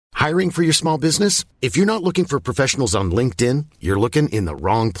Hiring for your small business? If you're not looking for professionals on LinkedIn, you're looking in the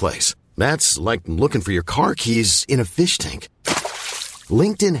wrong place. That's like looking for your car keys in a fish tank.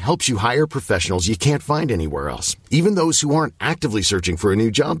 LinkedIn helps you hire professionals you can't find anywhere else, even those who aren't actively searching for a new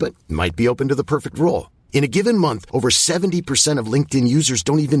job but might be open to the perfect role. In a given month, over 70% of LinkedIn users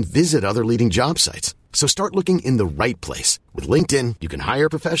don't even visit other leading job sites. So start looking in the right place. With LinkedIn, you can hire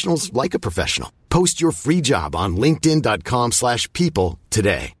professionals like a professional. Post your free job on linkedin.com/people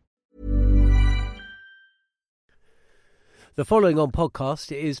today. The following on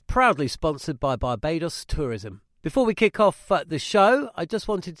podcast is proudly sponsored by Barbados Tourism. Before we kick off the show, I just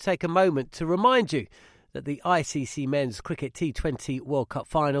wanted to take a moment to remind you that the ICC Men's Cricket T20 World Cup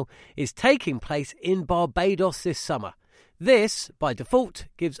Final is taking place in Barbados this summer. This, by default,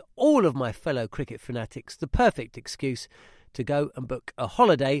 gives all of my fellow cricket fanatics the perfect excuse to go and book a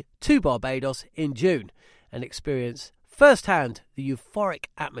holiday to Barbados in June and experience firsthand the euphoric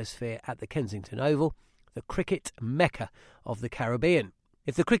atmosphere at the Kensington Oval, the cricket mecca of the Caribbean.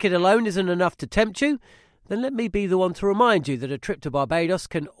 If the cricket alone isn't enough to tempt you, then let me be the one to remind you that a trip to Barbados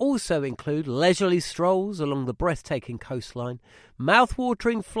can also include leisurely strolls along the breathtaking coastline,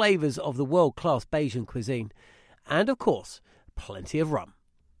 mouth-watering flavours of the world-class Bajan cuisine, and, of course, plenty of rum.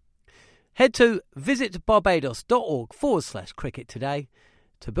 Head to visitbarbados.org/cricket today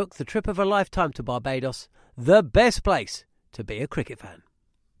to book the trip of a lifetime to Barbados, the best place to be a cricket fan.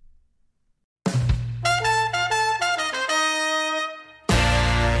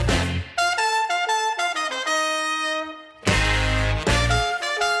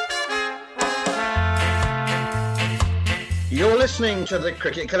 You're listening to the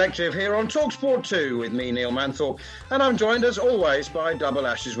Cricket Collective here on TalkSport 2 with me, Neil Manthorpe, and I'm joined as always by double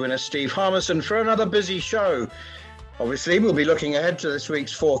Ashes winner Steve Harmison for another busy show. Obviously, we'll be looking ahead to this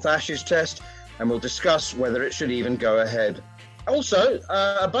week's fourth Ashes test and we'll discuss whether it should even go ahead. Also,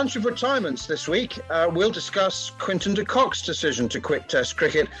 a bunch of retirements this week. We'll discuss Quinton de Kock's decision to quit Test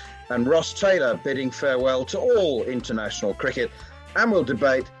cricket and Ross Taylor bidding farewell to all international cricket, and we'll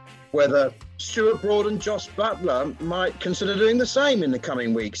debate whether Stuart Broad and Joss Buttler might consider doing the same in the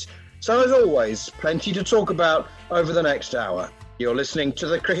coming weeks. So as always, plenty to talk about over the next hour. You're listening to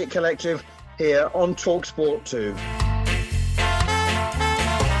the Cricket Collective here on TalkSport 2.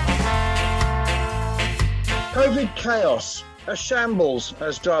 COVID chaos, a shambles,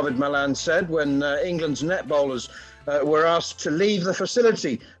 as David Malan said when England's net bowlers were asked to leave the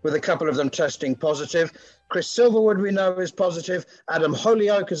facility, with a couple of them testing positive. Chris Silverwood, we know, is positive. Adam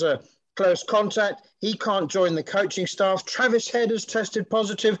Holyoke is a close contact. He can't join the coaching staff. Travis Head has tested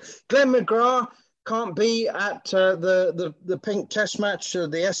positive. Glenn McGrath can't be at the pink test match, the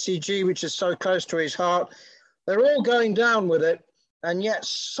SCG, which is so close to his heart. They're all going down with it, and yet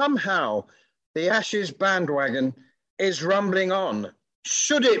somehow the Ashes bandwagon is rumbling on.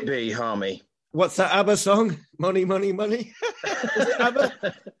 Should it be, Harmy? What's that ABBA song? Money, money, money. Is it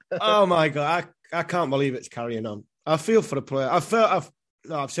ABBA? Oh my God, I can't believe it's carrying on. I feel for the player. I've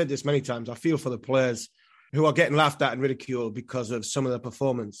said this many times. I feel for the players who are getting laughed at and ridiculed because of some of the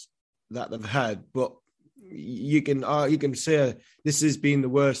performance that they've had. But you can say this has been the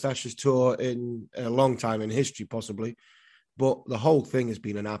worst Ashes tour in a long time in history, possibly. But the whole thing has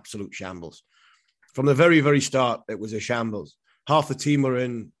been an absolute shambles. From the very, very start, it was a shambles. Half the team were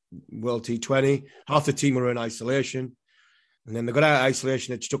in World T20, half the team were in isolation. And then they got out of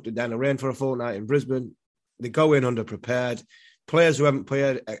isolation, they chucked it down the rain for a fortnight in Brisbane. They go in underprepared. Players who haven't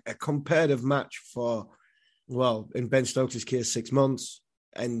played a competitive match for, well, in Ben Stokes' case, 6 months.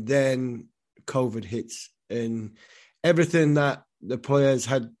 And then COVID hits. And everything that the players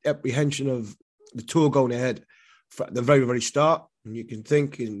had apprehension of the tour going ahead from the very, very start. And you can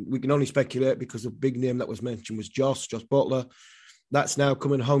think, and we can only speculate because the big name that was mentioned was Joss Buttler. That's now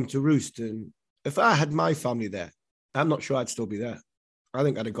coming home to roost. And if I had my family there, I'm not sure I'd still be there. I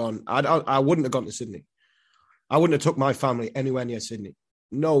think I'd have gone. I wouldn't have gone to Sydney. I wouldn't have took my family anywhere near Sydney.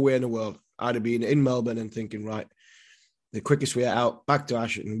 No way in the world. I'd have been in Melbourne and thinking, right, the quickest way out back to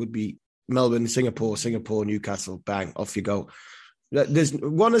Ashton would be Melbourne, Singapore, Newcastle, bang, off you go. There's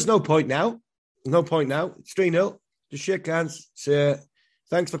no point now. No point now. It's 3-0. Just shake hands, say,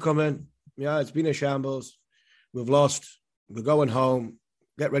 thanks for coming. Yeah, it's been a shambles. We've lost. We're going home.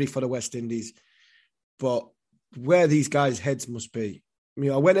 Get ready for the West Indies. But where these guys' heads must be.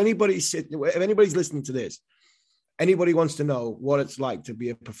 When if anybody's listening to this, anybody wants to know what it's like to be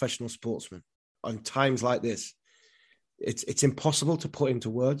a professional sportsman on times like this, it's impossible to put into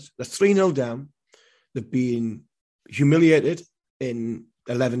words. They're 3-0 down. They've been humiliated in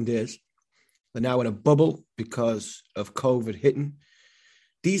 11 days. They're now in a bubble because of COVID hitting.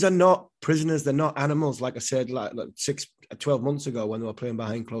 These are not prisoners. They're not animals. Like I said, like 12 months ago when they were playing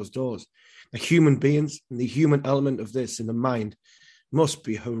behind closed doors. The human beings and the human element of this in the mind must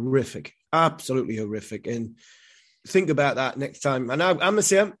be horrific, absolutely horrific. And think about that next time. And I'm the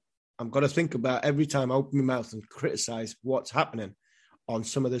same. I'm going to think about every time I open my mouth and criticize what's happening on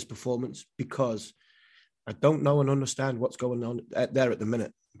some of this performance, because I don't know and understand what's going on there at the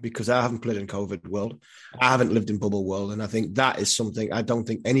minute, because I haven't played in COVID world. I haven't lived in bubble world. And I think that is something I don't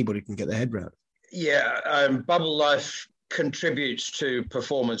think anybody can get their head around. Yeah, bubble life contributes to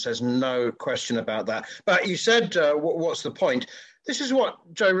performance. There's no question about that. But you said, what's the point? This is what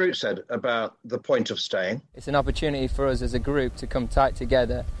Joe Root said about the point of staying. It's an opportunity for us as a group to come tight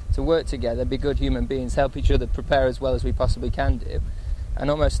together, to work together, be good human beings, help each other prepare as well as we possibly can do,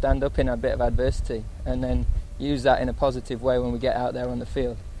 and almost stand up in a bit of adversity and then use that in a positive way when we get out there on the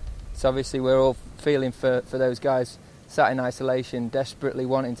field. So obviously we're all feeling for those guys sat in isolation, desperately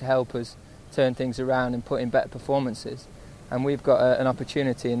wanting to help us turn things around and put in better performances. And we've got an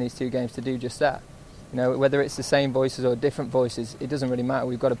opportunity in these two games to do just that. You know, whether it's the same voices or different voices, it doesn't really matter.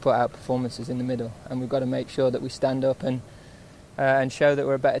 We've got to put out performances in the middle, and we've got to make sure that we stand up and show that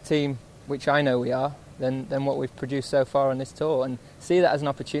we're a better team, which I know we are, than what we've produced so far on this tour. And see that as an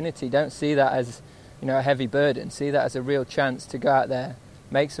opportunity. Don't see that as, you know, a heavy burden. See that as a real chance to go out there,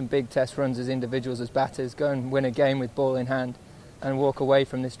 make some big test runs as individuals, as batters, go and win a game with ball in hand, and walk away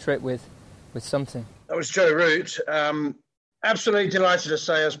from this trip with something. That was Joe Root. Absolutely delighted to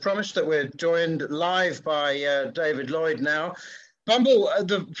say, as promised, that we're joined live by David Lloyd now. Bumble,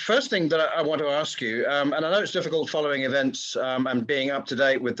 the first thing that I want to ask you, and I know it's difficult following events and being up to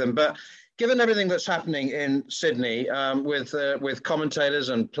date with them, but given everything that's happening in Sydney with commentators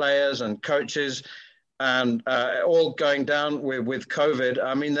and players and coaches and all going down with COVID,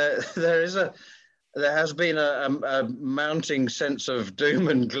 I mean, there has been a mounting sense of doom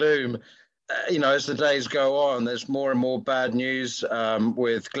and gloom. You know, as the days go on, there's more and more bad news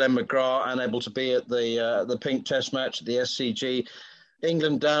with Glenn McGrath unable to be at the Pink Test match at the SCG,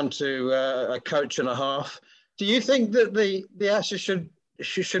 England down to a coach and a half. Do you think that the Ashes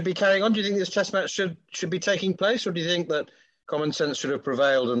should be carrying on? Do you think this Test match should be taking place, or do you think that common sense should have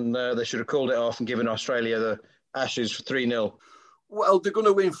prevailed and they should have called it off and given Australia the Ashes for 3-0? Well, they're going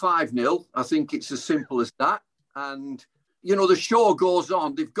to win 5-0. I think it's as simple as that. And you know, the show goes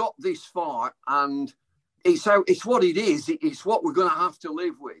on. They've got this far, and it's what it is. It's what we're going to have to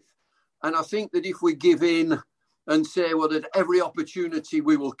live with. And I think that if we give in and say, well, at every opportunity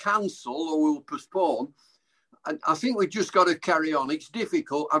we will cancel or we'll postpone, I think we've just got to carry on. It's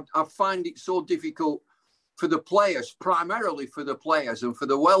difficult. I find it so difficult for the players, primarily for the players and for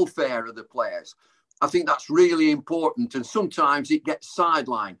the welfare of the players. I think that's really important, and sometimes it gets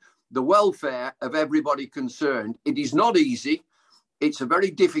sidelined. The welfare of everybody concerned. It is not easy. It's a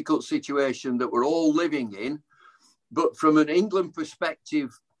very difficult situation that we're all living in. But from an England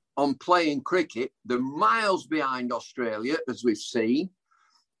perspective on playing cricket, they're miles behind Australia, as we've seen.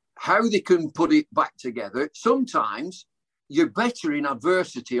 How they can put it back together. Sometimes you're better in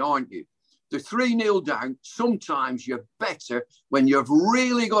adversity, aren't you? The 3-0 down, sometimes you're better when you've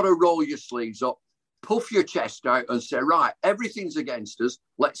really got to roll your sleeves up, puff your chest out and say, right, everything's against us,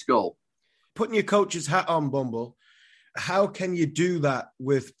 let's go. Putting your coach's hat on, Bumble, how can you do that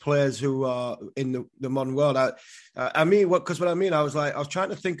with players who are in the modern world? I mean, what I was trying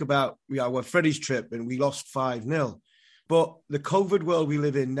to think about, with Freddie's trip and we lost 5-0. But the COVID world we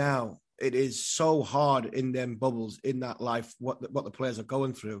live in now, it is so hard in them bubbles, in that life, what the players are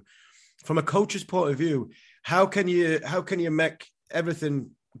going through. From a coach's point of view, how can you make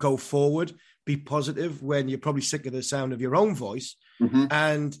everything go forward, be positive when you're probably sick of the sound of your own voice,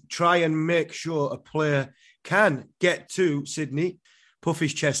 and try and make sure a player can get to Sydney, puff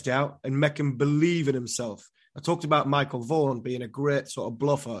his chest out and make him believe in himself? I talked about Michael Vaughan being a great sort of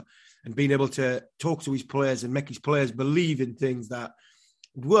bluffer and being able to talk to his players and make his players believe in things that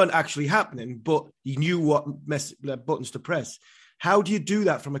weren't actually happening, but he knew what buttons to press. How do you do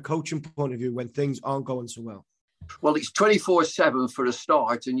that from a coaching point of view when things aren't going so well? Well, it's 24/7 for a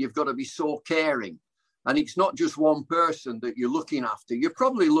start, and you've got to be so caring. And it's not just one person that you're looking after. You're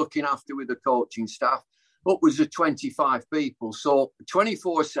probably looking after, with the coaching staff, upwards of 25 people. So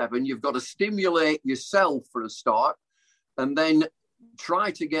 24/7, you've got to stimulate yourself for a start, and then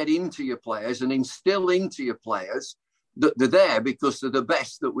try to get into your players and instill into your players that they're there because they're the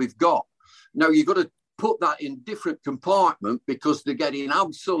best that we've got. Now, you've got to put that in different compartment because they're getting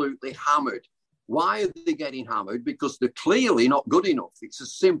absolutely hammered. Why are they getting hammered? Because they're clearly not good enough. It's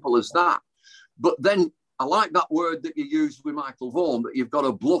as simple as that. But then I like that word that you used with Michael Vaughan, that you've got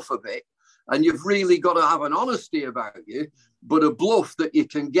to bluff a bit, and you've really got to have an honesty about you, but a bluff that you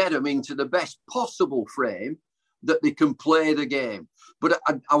can get them into the best possible frame that they can play the game. But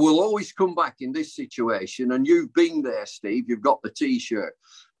I will always come back in this situation, and you've been there, Steve, you've got the T-shirt.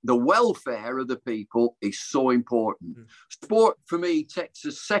 The welfare of the people is so important. Sport, for me, takes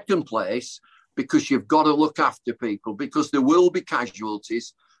a second place because you've got to look after people, because there will be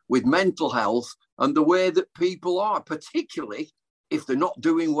casualties with mental health and the way that people are, particularly if they're not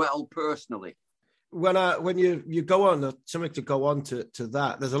doing well personally. When you go on, something to go on to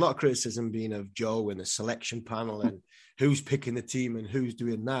that, there's a lot of criticism being of Joe and the selection panel and who's picking the team and who's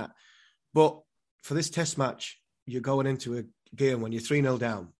doing that. But for this test match, you're going into a game when you're 3-0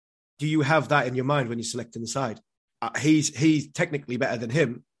 down. Do you have that in your mind when you're selecting the side? He's technically better than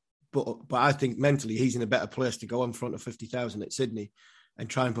him, but I think mentally he's in a better place to go in front of 50,000 at Sydney and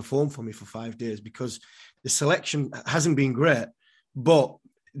try and perform for me for 5 days, because the selection hasn't been great, but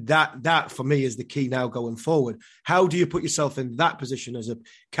that for me is the key now going forward. How do you put yourself in that position as a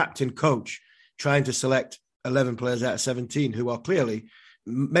captain coach, trying to select 11 players out of 17 who are clearly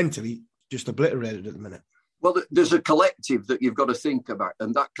mentally just obliterated at the minute? Well, there's a collective that you've got to think about,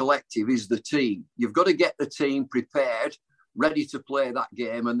 and that collective is the team. You've got to get the team prepared, ready to play that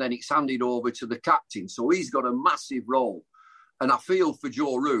game, and then it's handed over to the captain. So he's got a massive role. And I feel for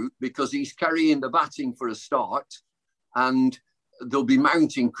Joe Root, because he's carrying the batting for a start, and there'll be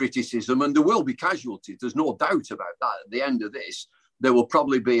mounting criticism, and there will be casualties. There's no doubt about that. At the end of this, there will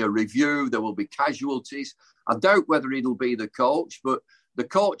probably be a review. There will be casualties. I doubt whether it'll be the coach, but the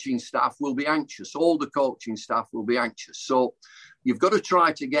coaching staff will be anxious. All the coaching staff will be anxious. So you've got to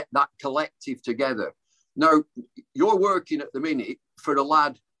try to get that collective together. Now, you're working at the minute for a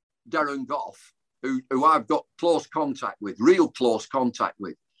lad, Darren Gough, who I've got close contact with, real close contact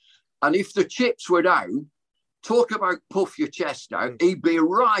with. And if the chips were down, talk about puff your chest out, he'd be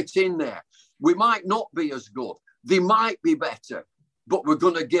right in there. We might not be as good. They might be better, but we're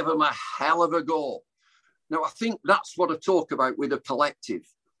going to give them a hell of a go. Now, I think that's what I talk about with a collective,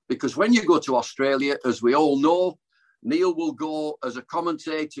 because when you go to Australia, as we all know, Neil will go as a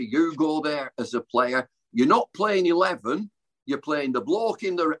commentator, you go there as a player. You're not playing 11, you're playing the bloke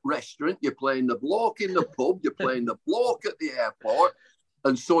in the restaurant, you're playing the bloke in the pub, you're playing the bloke at the airport.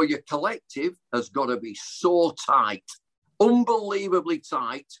 And so your collective has got to be so tight, unbelievably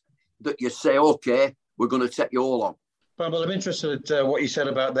tight, that you say, OK, we're going to take you all on. Well, I'm interested in what you said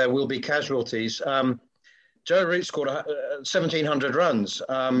about there will be casualties. Joe Root scored 1,700 runs.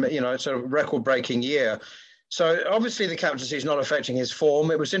 It's a record-breaking year. So obviously the captaincy is not affecting his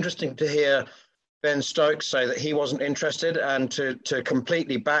form. It was interesting to hear Ben Stokes say that he wasn't interested and to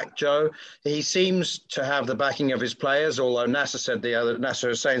completely back Joe. He seems to have the backing of his players, although Nasser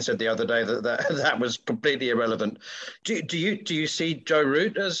Hussain said the other day that was completely irrelevant. Do you see Joe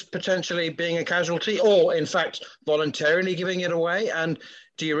Root as potentially being a casualty, or in fact voluntarily giving it away? And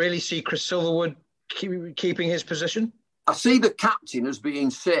do you really see Chris Silverwood keeping his position? I see the captain as being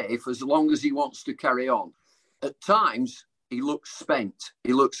safe as long as he wants to carry on. At times, he looks spent.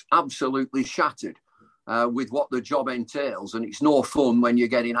 He looks absolutely shattered with what the job entails, and it's no fun when you're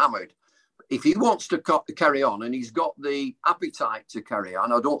getting hammered. If he wants to carry on and he's got the appetite to carry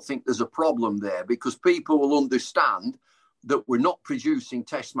on, I don't think there's a problem there, because people will understand that we're not producing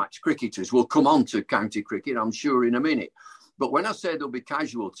test match cricketers. We'll come on to county cricket, I'm sure, in a minute. But when I say there'll be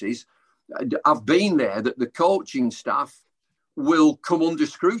casualties, I've been there, that the coaching staff will come under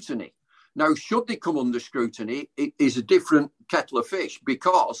scrutiny. Now, should they come under scrutiny, it is a different kettle of fish,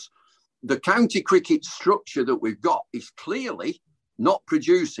 because the county cricket structure that we've got is clearly not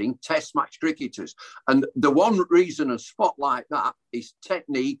producing test match cricketers. And the one reason a spot like that is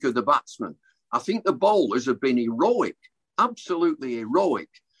technique of the batsmen. I think the bowlers have been heroic, absolutely heroic.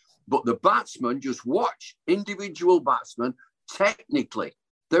 But the batsmen, just watch individual batsmen technically.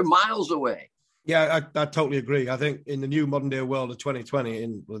 They're miles away. Yeah, I totally agree. I think in the new modern day world of 2020,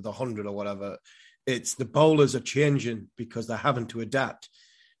 in with the 100 or whatever, it's the bowlers are changing because they're having to adapt.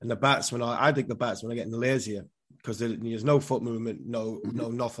 And the batsmen I think the batsmen are getting lazier because there's no foot movement, no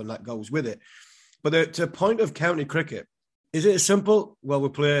nothing that goes with it. But to the point of county cricket, is it as simple? Well, we'll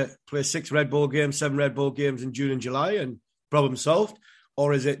play 6 red ball games, 7 red ball games in June and July and problem solved?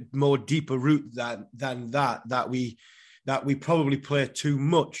 Or is it more deeper root than that we probably play too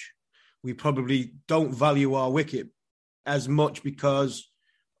much? We probably don't value our wicket as much because,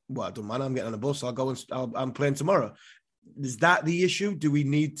 well, it doesn't matter. I'm getting on a bus. I'm playing tomorrow. Is that the issue? Do we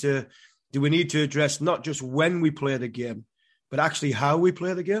need to address not just when we play the game, but actually how we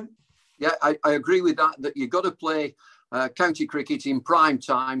play the game? Yeah, I agree with that you've got to play county cricket in prime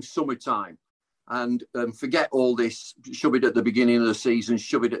time, summertime, and forget all this, shove it at the beginning of the season,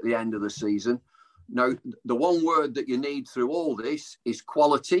 shove it at the end of the season. Now, the one word that you need through all this is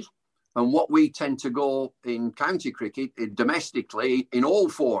quality. And what we tend to go in county cricket, domestically, in all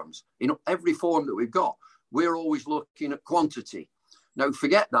forms, in every form that we've got, we're always looking at quantity. Now,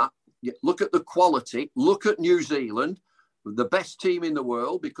 forget that. Look at the quality. Look at New Zealand, the best team in the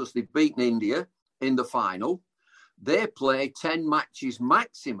world because they've beaten India in the final. They play 10 matches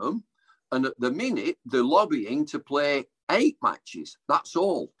maximum. And at the minute, they're lobbying to play 8 matches. That's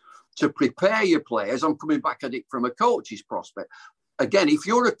all. To prepare your players, I'm coming back at it from a coach's prospect. Again, if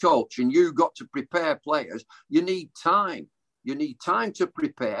you're a coach and you've got to prepare players, you need time. You need time to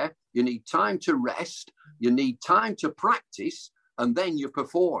prepare. You need time to rest. You need time to practice, and then you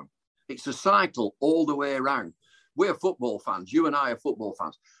perform. It's a cycle all the way around. We're football fans. You and I are football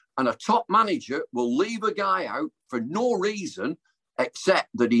fans. And a top manager will leave a guy out for no reason except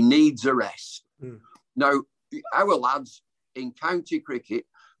that he needs a rest. Now, our lads in county cricket,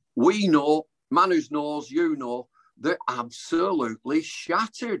 we know, Manus knows, you know, they're absolutely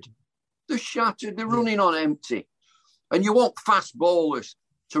shattered. They're shattered. They're running on empty. And you want fast bowlers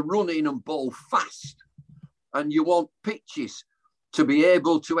to run in and bowl fast. And you want pitches to be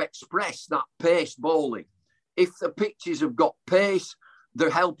able to express that pace bowling. If the pitches have got pace, they're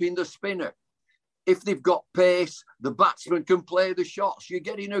helping the spinner. If they've got pace, the batsman can play the shots. You're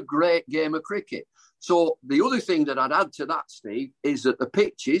getting a great game of cricket. So the other thing that I'd add to that, Steve, is that the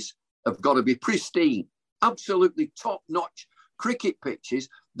pitches have got to be pristine, absolutely top-notch cricket pitches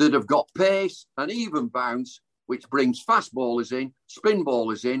that have got pace and even bounce, which brings fast bowlers in, spin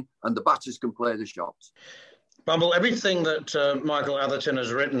bowlers in, and the batters can play the shots. Bumble, everything that Michael Atherton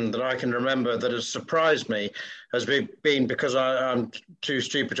has written that I can remember that has surprised me has been because I'm too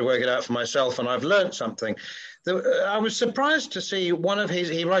stupid to work it out for myself, and I've learned something. I was surprised to see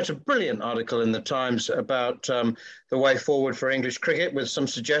he wrote a brilliant article in the Times about the way forward for English cricket with some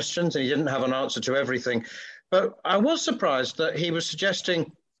suggestions, and he didn't have an answer to everything. But I was surprised that he was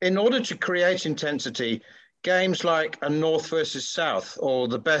suggesting, in order to create intensity, games like a North versus South or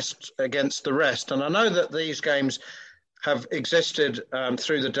the best against the rest. And I know that these games have existed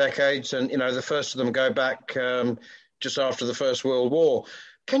through the decades, and, you know, the first of them go back just after the First World War.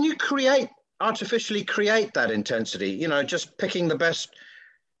 Can you artificially create that intensity? You know, just picking the best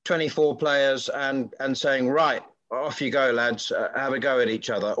 24 players and saying, right, off you go, lads, have a go at each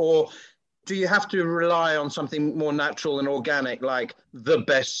other? Or do you have to rely on something more natural and organic, like the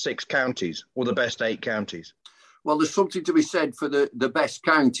best 6 counties or the best 8 counties? Well, there's something to be said for the best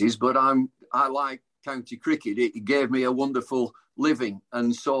counties, but I like county cricket. It gave me a wonderful living.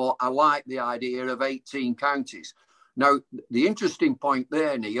 And so I like the idea of 18 counties. Now, the interesting point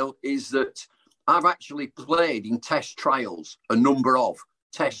there, Neil, is that I've actually played in test trials, a number of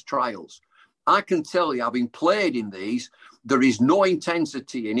test trials. I can tell you, having played in these, there is no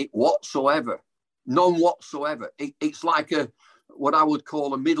intensity in it whatsoever. None whatsoever. It's like what I would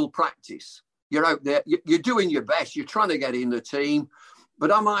call a middle practice. You're out there, you're doing your best, you're trying to get in the team. But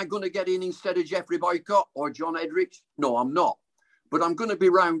am I going to get in instead of Geoffrey Boycott or John Edrich? No, I'm not. But I'm going to be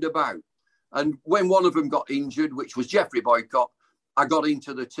roundabout. And when one of them got injured, which was Geoffrey Boycott, I got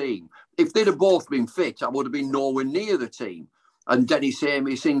into the team. If they'd have both been fit, I would have been nowhere near the team. And Dennis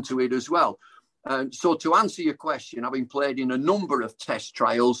Amiss into it as well. So to answer your question, having played in a number of test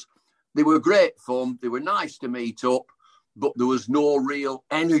trials, they were great fun. They were nice to meet up, but there was no real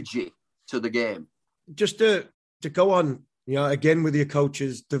energy to the game. Just to go on, you know, again with your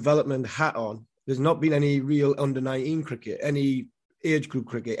coach's development hat on, there's not been any real under-19 cricket, any age group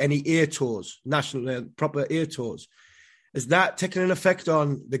cricket, any air tours, national proper air tours. Is that taking an effect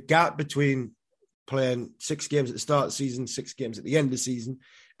on the gap between playing 6 games at the start of the season, 6 games at the end of the season,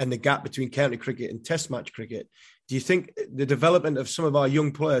 and the gap between county cricket and test match cricket? Do you think the development of some of our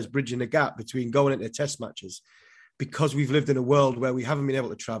young players bridging the gap between going into test matches, because we've lived in a world where we haven't been able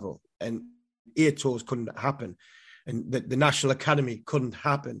to travel and air tours couldn't happen and the National Academy couldn't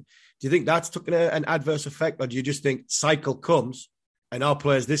happen, do you think that's taken an adverse effect, or do you just think cycle comes and our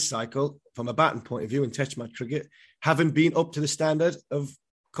players this cycle, from a batting point of view in test match cricket, haven't been up to the standard of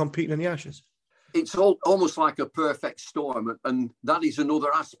competing in the Ashes? It's almost like a perfect storm, and that is another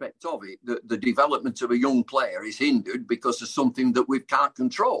aspect of it. The development of a young player is hindered because of something that we can't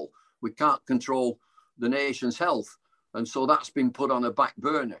control. We can't control the nation's health, and so that's been put on a back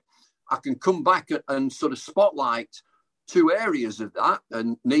burner. I can come back and sort of spotlight 2 areas of that,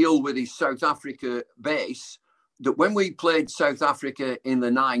 and Neil with his South Africa base, that when we played South Africa in the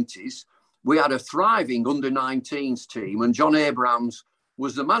 90s, we had a thriving under-19s team, and John Abrahams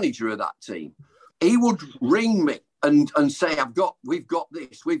was the manager of that team. He would ring me and say, we've got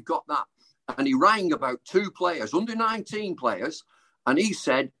this, we've got that. And he rang about 2 players, under-19 players, and he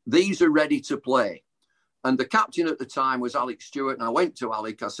said, these are ready to play. And the captain at the time was Alec Stewart. And I went to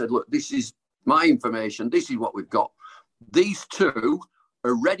Alec. I said, look, this is my information. This is what we've got. These two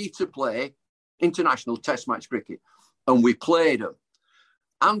are ready to play international test match cricket. And we played them.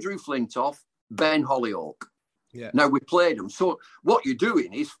 Andrew Flintoff, Ben Holyoake. Yeah. Now, we played them. So what you're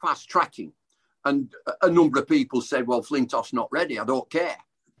doing is fast tracking. And a number of people said, well, Flintoff's not ready. I don't care.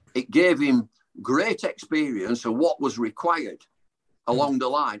 It gave him great experience of what was required along the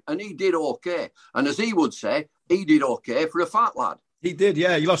line. And he did okay. And as he would say, he did okay for a fat lad. He did,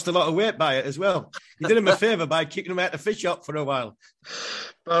 yeah. He lost a lot of weight by it as well. He did him a favour by kicking him out the fish shop for a while.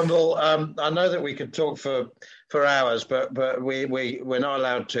 Bumble, I know that we could talk for hours, but we're not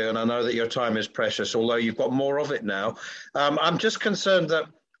allowed to, and I know that your time is precious, although you've got more of it now. I'm just concerned that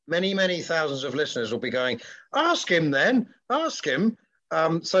many thousands of listeners will be going, ask him.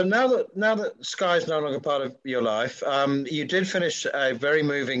 So now that Sky's no longer part of your life, you did finish a very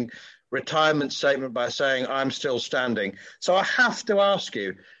moving retirement statement by saying, I'm still standing. So I have to ask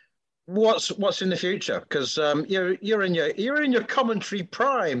you, what's in the future? Because you're in your commentary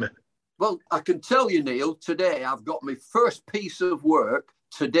prime. Well, I can tell you, Neil, today I've got my first piece of work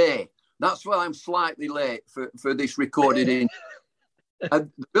today. That's why I'm slightly late for this recorded in. The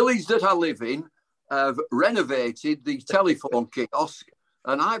village that I live in have renovated the telephone kiosk,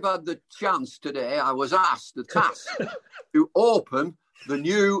 and I've had the chance today, I was asked the task to open the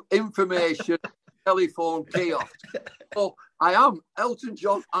new information telephone kiosk. So I am, Elton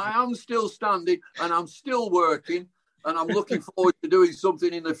John, I am still standing and I'm still working, and I'm looking forward to doing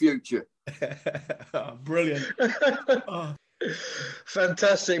something in the future. Oh, brilliant. Oh.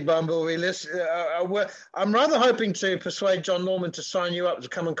 Fantastic, Bumble. I'm rather hoping to persuade John Norman to sign you up to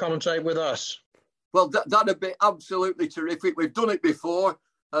come and commentate with us. Well, that'd be absolutely terrific. We've done it before,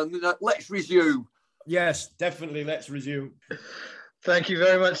 and let's resume. Yes, definitely. Let's resume. Thank you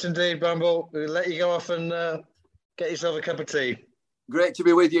very much indeed, Bumble. We'll let you go off and get yourself a cup of tea. Great to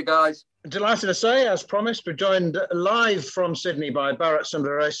be with you guys. Delighted to say, as promised, we're joined live from Sydney by Bharat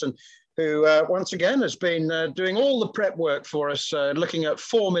Sundaresan, who once again has been doing all the prep work for us, looking at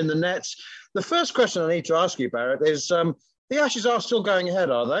form in the nets. The first question I need to ask you, Bharat, is the Ashes are still going ahead,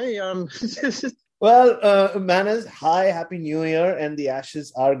 are they? Well, Manners, hi, Happy New Year. And the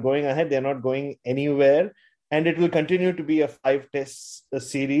Ashes are going ahead. They're not going anywhere. And it will continue to be a 5-test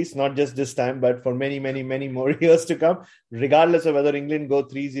series, not just this time, but for many more years to come, regardless of whether England go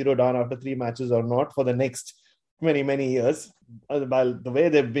 3-0 down after 3 matches or not for the next many years. By the way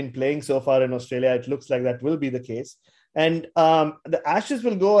they've been playing so far in Australia, it looks like that will be the case. And the Ashes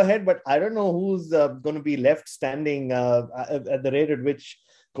will go ahead, but I don't know who's going to be left standing at the rate at which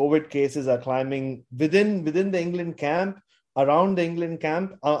COVID cases are climbing within the England camp, around the England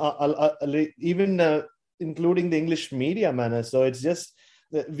camp, even including the English media, Manner. So it's just,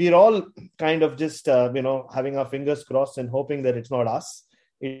 we're all kind of just, having our fingers crossed and hoping that it's not us.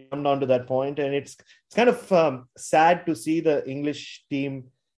 It come down to that point, and it's kind of sad to see the English team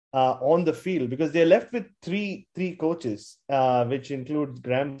on the field, because they're left with three coaches, which includes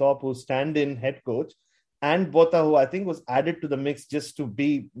Graham Thorpe, who's stand-in head coach, and Botha, who I think was added to the mix just to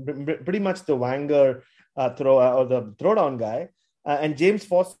be pretty much the Wanger or the throwdown guy, and James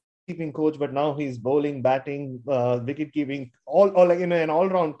Foster, keeping coach, but now he's bowling, batting, wicket keeping, all like an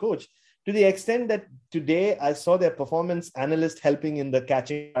all-round coach. To the extent that today I saw their performance analyst helping in the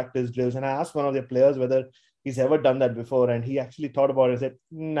catching practice drills, and I asked one of their players whether he's ever done that before, and he actually thought about it and said,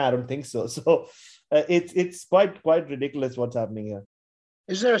 "Nah, I don't think so." So it's quite ridiculous what's happening here.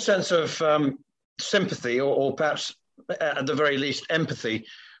 Is there a sense of sympathy, or perhaps at the very least empathy,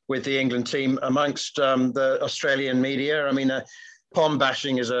 with the England team amongst the Australian media? I mean, pond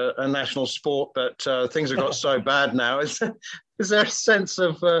bashing is a national sport, but things have got so bad now. Is there a sense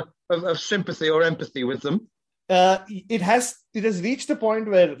of sympathy or empathy with them? It has reached a point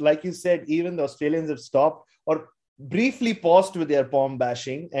where, like you said, even the Australians have stopped or briefly paused with their palm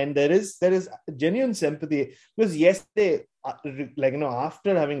bashing, and there is genuine sympathy, because yesterday,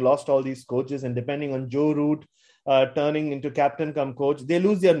 after having lost all these coaches and depending on Joe Root turning into captain cum coach, they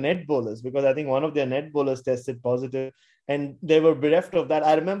lose their net bowlers, because I think one of their net bowlers tested positive, and they were bereft of that.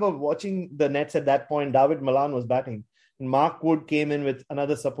 I remember watching the nets at that point. David Malan was batting, and Mark Wood came in with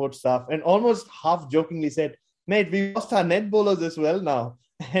another support staff and almost half jokingly said, "Mate, we lost our net bowlers as well now."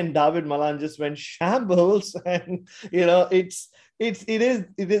 And David Malan just went shambles, and it has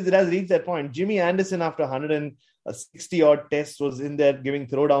reached that point. Jimmy Anderson, after 160 odd tests, was in there giving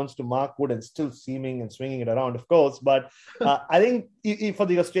throwdowns to Mark Wood and still seaming and swinging it around, of course. But I think for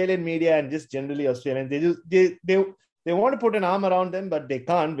the Australian media and just generally Australians, they want to put an arm around them, but they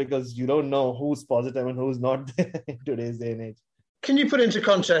can't, because you don't know who's positive and who's not in today's day and age. Can you put into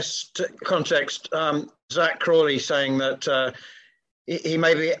context Zach Crawley saying that he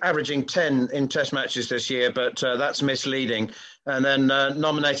may be averaging 10 in Test matches this year, but that's misleading, and then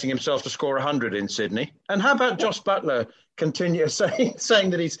nominating himself to score 100 in Sydney? And how about Josh Buttler saying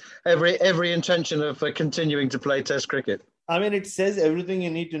that he's every intention of continuing to play Test cricket? I mean, it says everything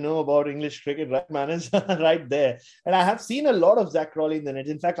you need to know about English cricket, right, man? Right there. And I have seen a lot of Zach Crawley in the net.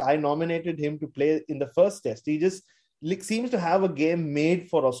 In fact, I nominated him to play in the first Test. He just seems to have a game made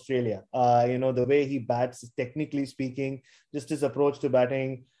for Australia. The way he bats, technically speaking, just his approach to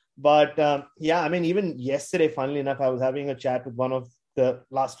batting. But I mean, even yesterday, funnily enough, I was having a chat with one of the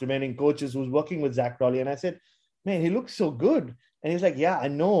last remaining coaches who's working with Zach Crawley, and I said, "Man, he looks so good." And he's like, "Yeah, I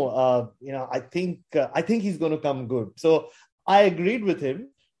know. I think he's going to come good." So I agreed with him.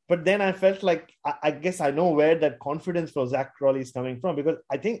 But then I felt like, I guess I know where that confidence for Zach Crawley is coming from, because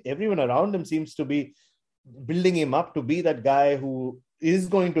I think everyone around him seems to be building him up to be that guy who is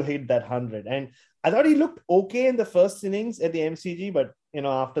going to hit that 100. And I thought he looked okay in the first innings at the MCG, but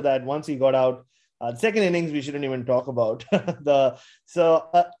after that, once he got out, the second innings we shouldn't even talk about.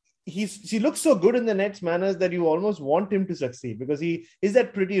 He looks so good in the net's manners that you almost want him to succeed, because he is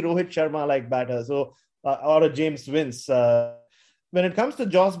that pretty Rohit Sharma like batter, or a James Vince. When it comes to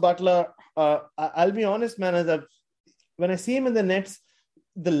Josh Buttler, I'll be honest, man, when I see him in the nets,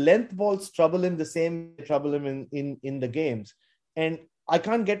 the length balls trouble him the same way trouble him in the games. And I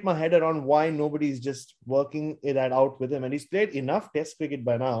can't get my head around why nobody's just working that out with him. And he's played enough Test cricket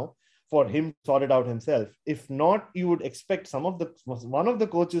by now for him to sort it out himself. If not, you would expect one of the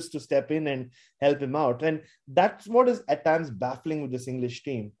coaches to step in and help him out. And that's what is at times baffling with this English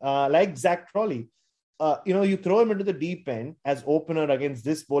team. Like Zach Crawley, you throw him into the deep end as opener against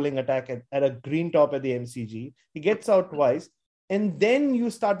this bowling attack at a green top at the MCG. He gets out twice. And then you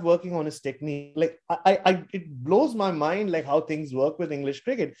start working on his technique. Like it blows my mind, like how things work with English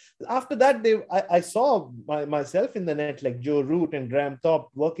cricket. After that, I saw myself in the net, like Joe Root and Graham Thorpe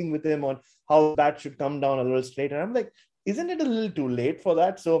working with him on how bat should come down a little straighter. I'm like, isn't it a little too late for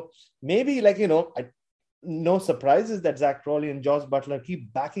that? So maybe no surprises that Zach Crawley and Josh Buttler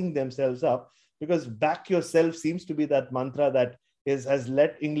keep backing themselves up, because back yourself seems to be that mantra that has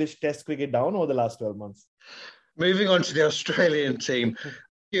let English Test cricket down over the last 12 months. Moving on to the Australian team,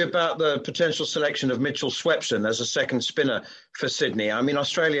 about the potential selection of Mitchell Swepson as a second spinner for Sydney. I mean,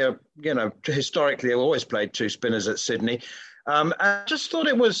 Australia, historically have always played two spinners at Sydney. I just thought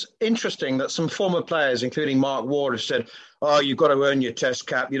it was interesting that some former players, including Mark Ward, have said, "Oh, you've got to earn your Test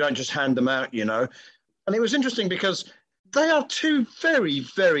cap. You don't just hand them out, And it was interesting because they are two very,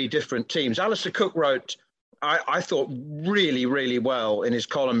 very different teams. Alistair Cook wrote, I thought, really, really well in his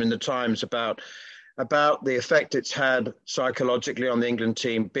column in the Times about the effect it's had psychologically on the England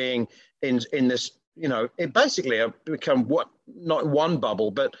team being in this, it basically become not one bubble,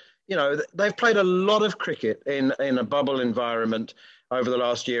 but, they've played a lot of cricket in a bubble environment over the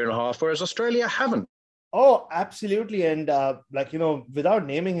last year and a half, whereas Australia haven't. Oh, absolutely. And without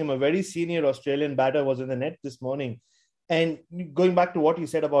naming him, a very senior Australian batter was in the net this morning. And going back to what you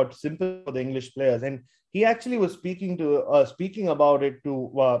said about simple for the English players, and he actually was speaking about it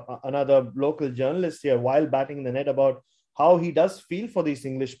to another local journalist here while batting in the net about how he does feel for these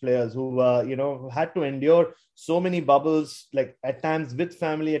English players who, had to endure so many bubbles, like at times with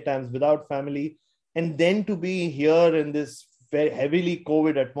family, at times without family, and then to be here in this very heavily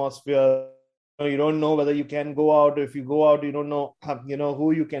COVID atmosphere. You don't know whether you can go out. If you go out, you don't know,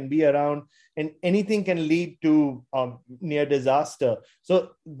 who you can be around, and anything can lead to near disaster.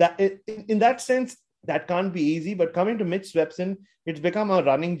 So that in that sense, that can't be easy. But coming to Mitch Swepson, it's become a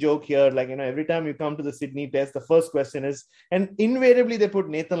running joke here. Like, every time you come to the Sydney Test, the first question is, and invariably they put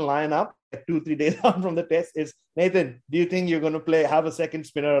Nathan Lyon up like 2-3 days out from the Test, is, "Nathan, do you think you're going to have a second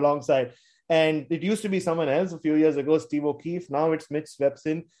spinner alongside?" And it used to be someone else a few years ago, Steve O'Keefe. Now it's Mitch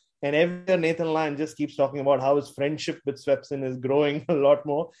Swepson. And every year, Nathan Lyon just keeps talking about how his friendship with Swepson is growing a lot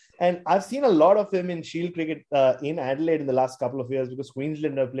more. And I've seen a lot of him in Shield cricket in Adelaide in the last couple of years, because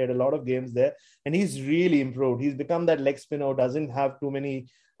Queensland have played a lot of games there. And he's really improved. He's become that leg spinner who doesn't have too many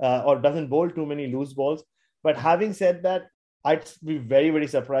or doesn't bowl too many loose balls. But having said that, I'd be very, very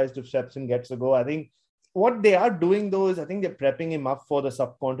surprised if Swepson gets a go. I think what they are doing, though, is I think they're prepping him up for the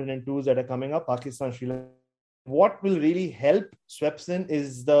subcontinent tours that are coming up, Pakistan, Sri Lanka. What will really help Swepson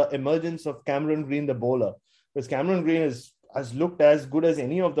is the emergence of Cameron Green, the bowler, because Cameron Green has looked as good as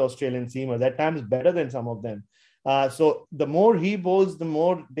any of the Australian seamers, at times better than some of them. So the more he bowls, the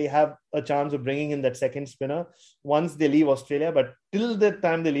more they have a chance of bringing in that second spinner once they leave Australia. But till the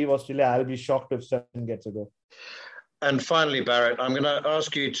time they leave Australia, I'll be shocked if Swepson gets a go. And finally, Barrett, I'm going to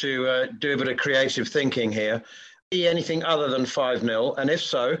ask you to do a bit of creative thinking here. see anything other than 5-0? And if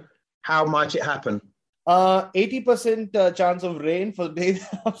so, how might it happen? 80% chance of rain for the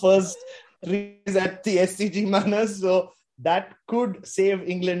first 3 days at the SCG Manners. So that could save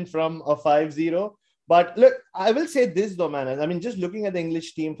England from a 5-0. But look, I will say this though, Manners. I mean, just looking at the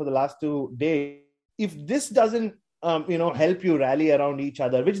English team for the last 2 days, if this doesn't, help you rally around each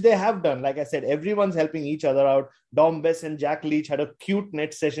other, which they have done. Like I said, everyone's helping each other out. Dom Bess and Jack Leach had a cute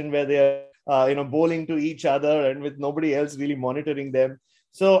net session where they're, bowling to each other and with nobody else really monitoring them.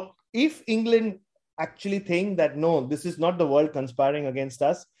 So if England actually think that, no, this is not the world conspiring against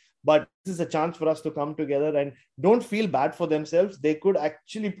us, but this is a chance for us to come together and don't feel bad for themselves, they could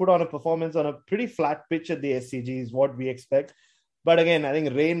actually put on a performance on a pretty flat pitch at the SCG is what we expect. But again, I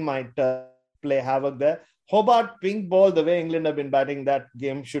think rain might play havoc there. Hobart pink ball, the way England have been batting, that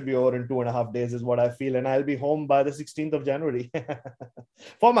game should be over in 2.5 days is what I feel. And I'll be home by the 16th of January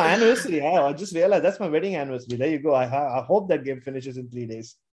for my anniversary. I just realized that's my wedding anniversary. There you go. I hope that game finishes in 3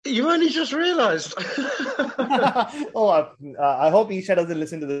 days. You only just realised. I hope Isha doesn't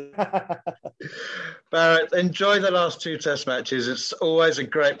listen to this. Barrett, enjoy the last 2 test matches. It's always a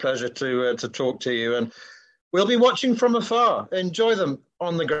great pleasure to talk to you. And we'll be watching from afar. Enjoy them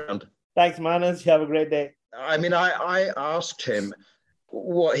on the ground. Thanks, Manners. You have a great day. I mean, I asked him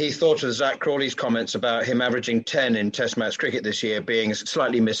what he thought of Zach Crawley's comments about him averaging 10 in Test match cricket this year being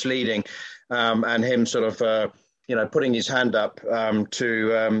slightly misleading, and him sort of, putting his hand up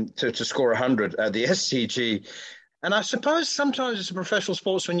to score 100 at the SCG. And I suppose sometimes as a professional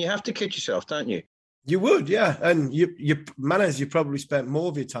sportsman, you have to kid yourself, don't you? You would, yeah. And Manners, you probably spent more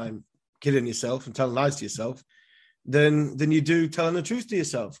of your time kidding yourself and telling lies to yourself than you do telling the truth to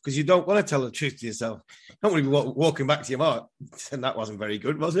yourself, because you don't want to tell the truth to yourself. You don't want to be walking back to your mark, and that wasn't very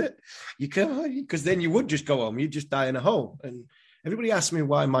good, was it? You can't, because then you would just go home. You'd just die in a hole. And everybody asked me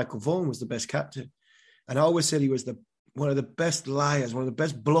why Michael Vaughan was the best captain. And I always said he was one of the best liars, one of the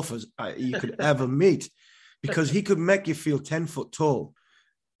best bluffers you could ever meet, because he could make you feel 10 foot tall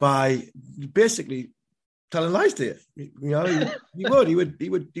by basically telling lies to you.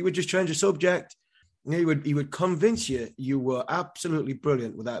 He would just change the subject. He would convince you were absolutely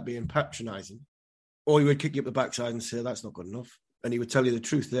brilliant without being patronizing, or he would kick you up the backside and say that's not good enough, and he would tell you the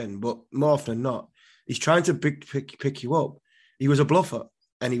truth then. But more often than not, he's trying to pick you up. He was a bluffer,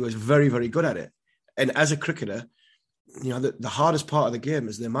 and he was very, very good at it. And as a cricketer, the hardest part of the game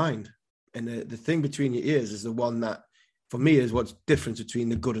is their mind, and the thing between your ears is the one that, for me, is what's different between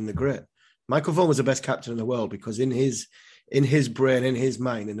the good and the great. Michael Vaughan was the best captain in the world because in his brain, in his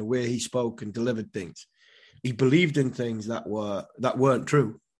mind, in the way he spoke and delivered things, he believed in things that weren't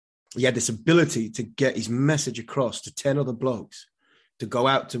true. He had this ability to get his message across to 10 other blokes, to go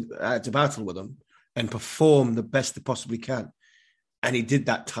out to battle with them and perform the best they possibly can. And he did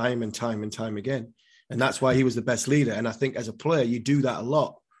that time and time and time again. And that's why he was the best leader. And I think as a player, you do that a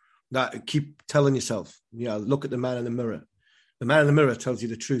lot. That keep telling yourself, look at the man in the mirror. The man in the mirror tells you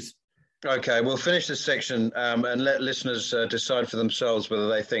the truth. Okay, we'll finish this section and let listeners decide for themselves whether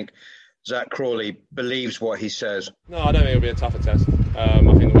they think Zach Crawley believes what he says. No, I don't think it'll be a tougher test. I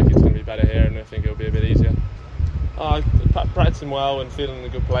think the wicket's going to be better here, and I think it'll be a bit easier. Practicing well and feeling in a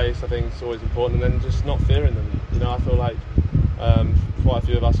good place, I think is always important, and then just not fearing them. I feel like quite a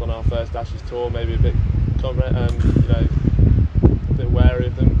few of us on our first Ashes tour maybe a bit wary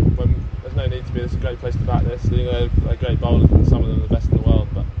of them. When there's no need to be. It's a great place to bat this. They're great bowlers, and some of them are the best in the world,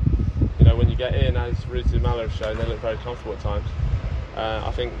 but when you get in, as Rutu Malla have shown, they look very comfortable at times.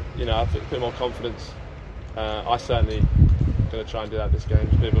 I think a bit more confidence. I certainly going to try and do that this game.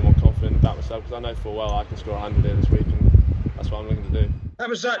 Just be a bit more confident about myself, because I know full well I can score 100 here this week, and that's what I'm looking to do. That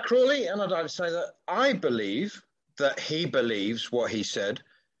was Zach Crawley, and I'd like to say that I believe that he believes what he said,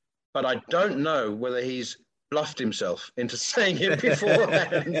 but I don't know whether he's bluffed himself into saying it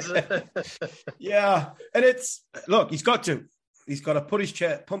beforehand. Yeah, and he's got to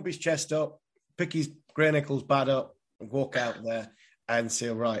pump his chest up, pick his Gray Nichols bat up, and walk out there and say,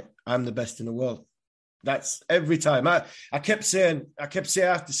 right, I'm the best in the world. That's every time. I kept saying I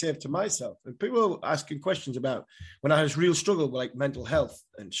have to say it to myself. And people were asking questions about when I was real struggle with like mental health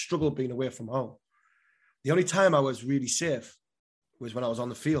and struggle being away from home. The only time I was really safe was when I was on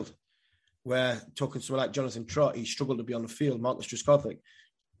the field, where talking to someone like Jonathan Trott, he struggled to be on the field. Marcus Trescothick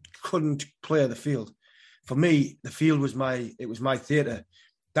couldn't play the field. For me, the field was my theatre.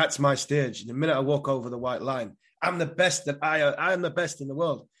 That's my stage. The minute I walk over the white line, I'm the best I am the best in the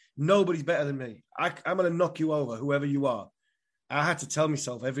world. Nobody's better than me. I'm going to knock you over, whoever you are. I had to tell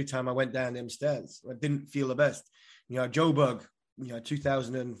myself every time I went down them stairs. I didn't feel the best. Joburg,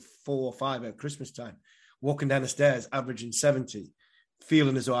 2004 or 5 at Christmas time, walking down the stairs, averaging 70.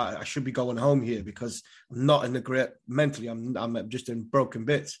 feeling as though I should be going home here because I'm not in the great mentally. I'm just in broken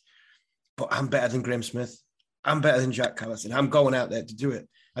bits. But I'm better than Graeme Smith. I'm better than Jack Callison. I'm going out there to do it.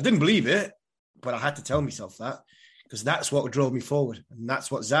 I didn't believe it, but I had to tell myself that because that's what drove me forward. And that's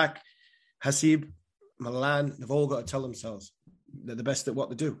what Zach, Hasib, Milan, they've all got to tell themselves. They're the best at what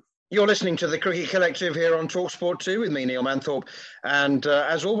they do. You're listening to the Cricket Collective here on TalkSport 2 with me, Neil Manthorpe, and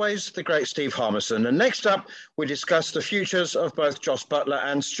as always, the great Steve Harmison. And next up, we discuss the futures of both Jos Buttler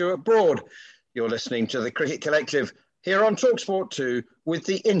and Stuart Broad. You're listening to the Cricket Collective here on TalkSport 2 with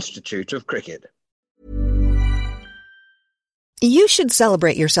the Institute of Cricket. You should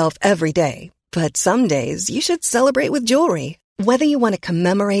celebrate yourself every day, but some days you should celebrate with jewelry. Whether you want to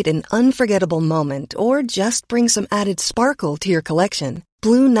commemorate an unforgettable moment or just bring some added sparkle to your collection,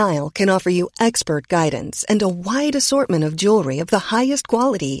 Blue Nile can offer you expert guidance and a wide assortment of jewelry of the highest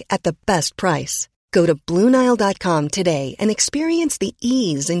quality at the best price. Go to BlueNile.com today and experience the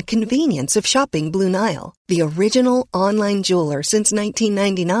ease and convenience of shopping Blue Nile, the original online jeweler since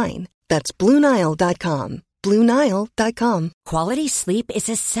 1999. That's BlueNile.com. BlueNile.com. Quality sleep is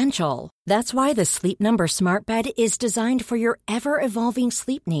essential. That's why the Sleep Number Smart Bed is designed for your ever-evolving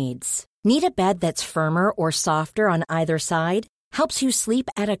sleep needs. Need a bed that's firmer or softer on either side? Helps you sleep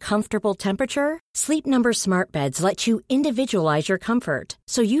at a comfortable temperature? Sleep Number Smart Beds let you individualize your comfort,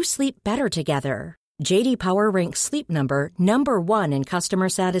 so you sleep better together. J.D. Power ranks Sleep Number number 1 in customer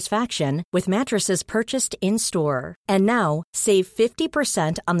satisfaction with mattresses purchased in-store. And now, save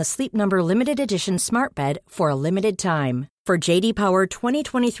 50% on the Sleep Number Limited Edition Smart Bed for a limited time. For J.D. Power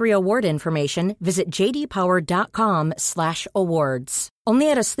 2023 award information, visit jdpower.com/awards. Only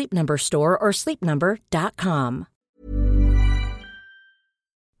at a Sleep Number store or sleepnumber.com.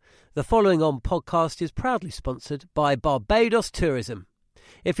 The following on podcast is proudly sponsored by Barbados Tourism.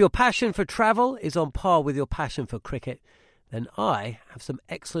 If your passion for travel is on par with your passion for cricket, then I have some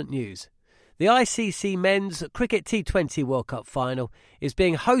excellent news. The ICC Men's Cricket T20 World Cup Final is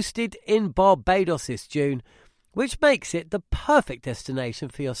being hosted in Barbados this June, which makes it the perfect destination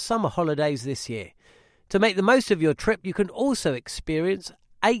for your summer holidays this year. To make the most of your trip, you can also experience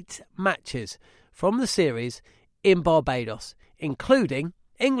 8 matches from the series in Barbados, including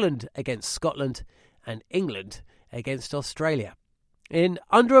England against Scotland and England against Australia. In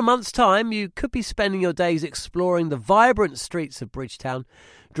under a month's time, you could be spending your days exploring the vibrant streets of Bridgetown,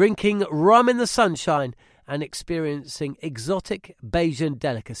 drinking rum in the sunshine and experiencing exotic Bajan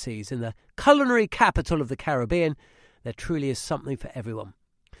delicacies. In the culinary capital of the Caribbean, there truly is something for everyone.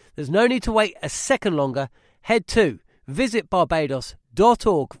 There's no need to wait a second longer. Head to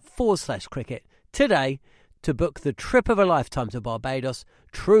visitbarbados.org/cricket today to book the trip of a lifetime to Barbados,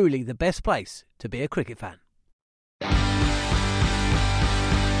 truly the best place to be a cricket fan.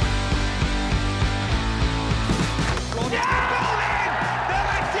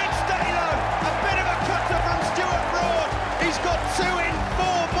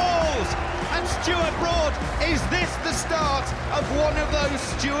 Stuart Broad, is this the start of one of those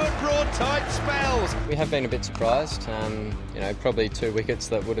Stuart Broad type spells? We have been a bit surprised. Probably 2 wickets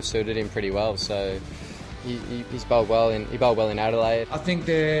that would have suited him pretty well. So he's bowled well in Adelaide. I think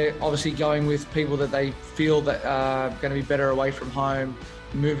they're obviously going with people that they feel that are going to be better away from home,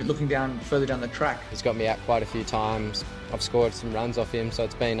 looking further down the track. He's got me out quite a few times. I've scored some runs off him, so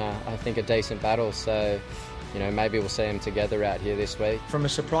it's been I think a decent battle. So maybe we'll see them together out here this week. From a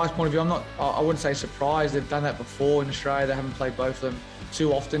surprise point of view, I wouldn't say surprised. They've done that before in Australia. They haven't played both of them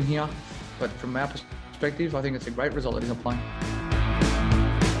too often here. But from our perspective, I think it's a great result that he's not playing.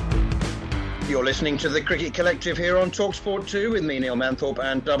 You're listening to the Cricket Collective here on TalkSport 2 with me, Neil Manthorpe,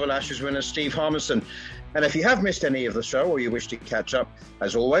 and Double Ashes winner Steve Harmison. And if you have missed any of the show or you wish to catch up,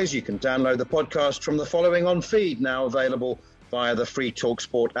 as always, you can download the podcast from the following on feed, now available via the free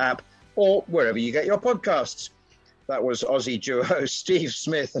TalkSport app or wherever you get your podcasts. That was Aussie duo Steve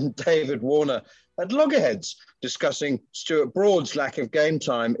Smith and David Warner at loggerheads discussing Stuart Broad's lack of game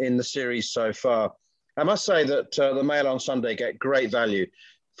time in the series so far. I must say that the Mail on Sunday get great value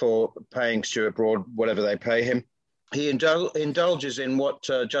for paying Stuart Broad whatever they pay him. He indulges in what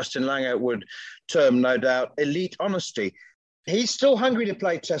Justin Langer would term, no doubt, elite honesty. He's still hungry to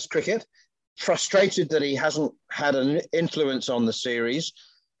play Test cricket, frustrated that he hasn't had an influence on the series.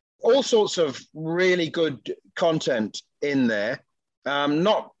 All sorts of really good content in there,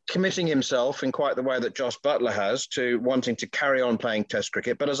 not committing himself in quite the way that Jos Buttler has to wanting to carry on playing Test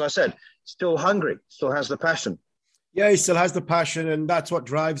cricket. But as I said, still hungry, still has the passion. Yeah, he still has the passion, and that's what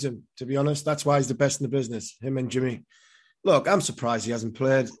drives him, to be honest. That's why he's the best in the business, him and Jimmy. Look, I'm surprised he hasn't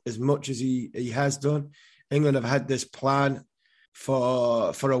played as much as he has done. England have had this plan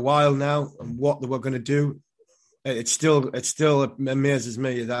for a while now and what they were going to do. it still amazes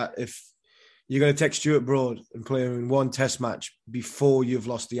me that if you're going to take Stuart Broad and play him in one test match before you've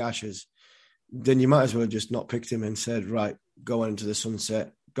lost the Ashes, then you might as well have just not picked him and said, right, go on into the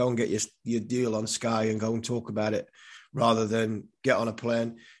sunset, go and get your deal on Sky and go and talk about it, rather than get on a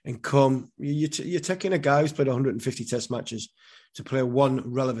plane and come. You're taking a guy who's played 150 test matches to play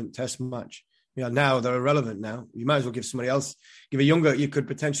one relevant test match. Now they're irrelevant now. You might as well give somebody else, give a younger, you could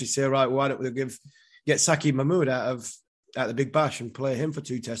potentially say, right, why don't we get Saqib Mahmood out the Big Bash and play him for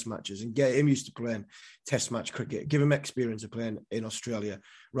 2 test matches and get him used to playing test match cricket, give him experience of playing in Australia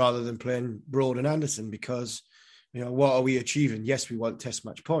rather than playing Broad and Anderson, because, what are we achieving? Yes, we want test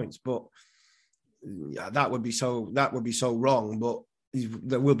match points, but that would be so wrong. But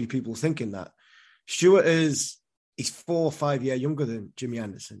there will be people thinking that. Stuart he's 4 or 5 years younger than Jimmy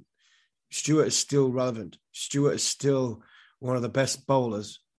Anderson. Stuart is still relevant. Stuart is still one of the best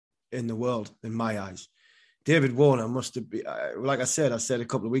bowlers in the world, in my eyes. David Warner must have been, like I said a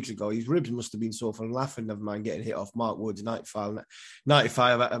couple of weeks ago, his ribs must have been sore from laughing, never mind getting hit off Mark Wood's 95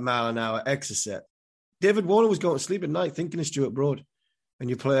 at a mile an hour exocet. David Warner was going to sleep at night thinking of Stuart Broad. And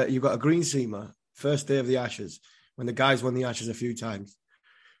you've got a green seamer, first day of the Ashes, when the guys won the Ashes a few times.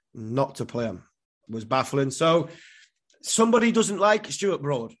 Not to play him was baffling. So somebody doesn't like Stuart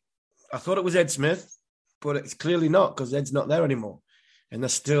Broad. I thought it was Ed Smith, but it's clearly not, because Ed's not there anymore. And they're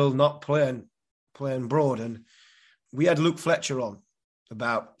still not playing Broad. And we had Luke Fletcher on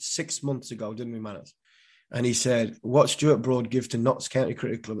about 6 months ago, didn't we, Manners? And he said, what Stuart Broad gave to Notts County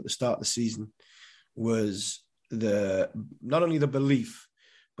Cricket Club at the start of the season was not only the belief,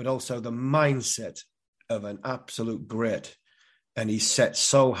 but also the mindset of an absolute great. And he set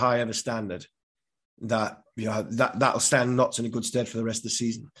so high of a standard that that'll stand Notts in a good stead for the rest of the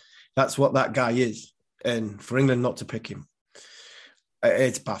season. That's what that guy is. And for England not to pick him,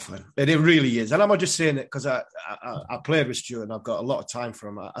 it's baffling. It really is. And I'm not just saying it because I played with Stuart and I've got a lot of time for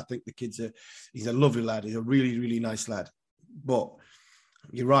him. I think the kid's he's a lovely lad. He's a really, really nice lad. But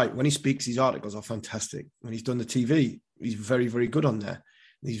you're right. When he speaks, his articles are fantastic. When he's done the TV, he's very, very good on there.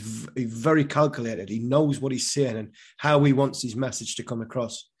 He's very calculated. He knows what he's saying and how he wants his message to come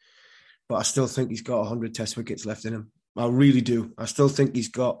across. But I still think he's got 100 test wickets left in him. I really do. I still think he's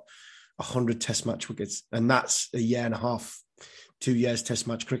got 100 test match wickets. And that's a year and a half, 2 years test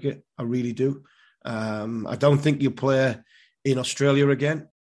match cricket. I really do. I don't think he'll play in Australia again.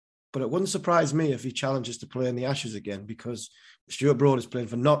 But it wouldn't surprise me if he challenges to play in the Ashes again, because Stuart Broad is playing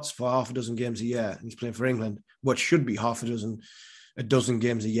for Notts for half a dozen games a year. And he's playing for England, what should be half a dozen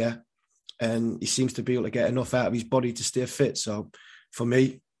games a year. And he seems to be able to get enough out of his body to stay fit. So for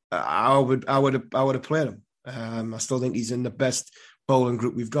me, I would have played him. I still think he's in the best bowling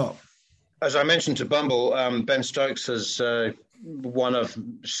group we've got. As I mentioned to Bumble, Ben Stokes is one of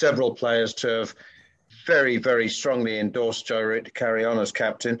several players to have very, very strongly endorsed Joe Root to carry on as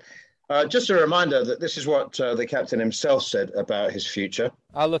captain. Just a reminder that this is what the captain himself said about his future.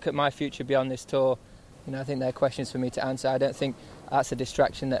 I'll look at my future beyond this tour. I think they're questions for me to answer. I don't think that's a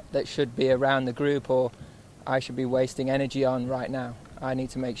distraction that should be around the group or I should be wasting energy on right now. I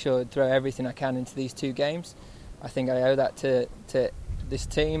need to make sure throw everything I can into these 2 games. I think I owe that to this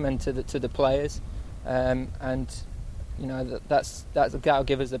team and to the players, that'll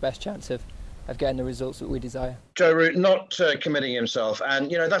give us the best chance of getting the results that we desire. Joe Root not committing himself,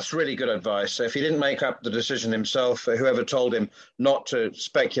 and that's really good advice. If he didn't make up the decision himself, whoever told him not to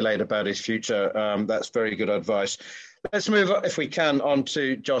speculate about his future, that's very good advice. Let's move, if we can, on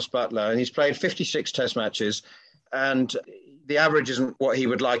to Jos Buttler, and he's played 56 test matches, and the average isn't what he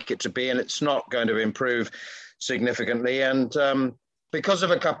would like it to be, and it's not going to improve significantly. And because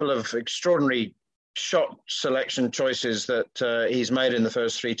of a couple of extraordinary shot selection choices that he's made in the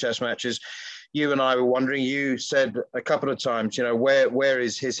first 3 test matches, you and I were wondering, you said a couple of times, where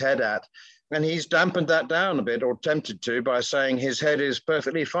is his head at? And he's dampened that down a bit, or attempted to, by saying his head is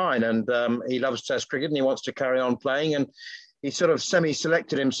perfectly fine and he loves Test cricket and he wants to carry on playing. And he sort of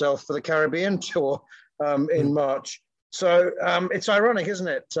semi-selected himself for the Caribbean tour in March. So it's ironic, isn't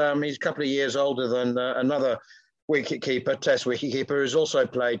it? He's a couple of years older than another Test wicketkeeper, who's also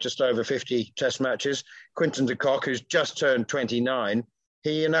played just over 50 Test matches, Quinton de Kock, who's just turned 29.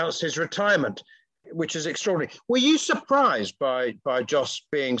 He announced his retirement, which is extraordinary. Were you surprised by Jos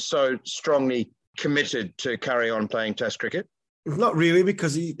being so strongly committed to carry on playing Test cricket? Not really,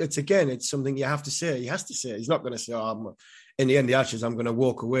 because it's something you have to say. He has to say it. He's not going to say, in the end of the Ashes, I'm going to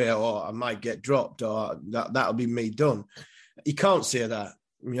walk away, or I might get dropped, or that'll be me done. He can't say that.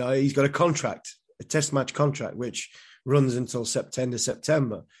 He's got a Test match contract, which runs until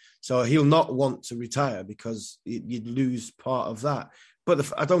September. So he'll not want to retire because you'd lose part of that.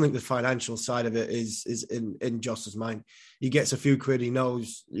 But I don't think the financial side of it is in Joss's mind. He gets a few quid. He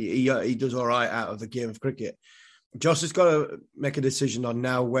knows he does all right out of the game of cricket. Joss has got to make a decision on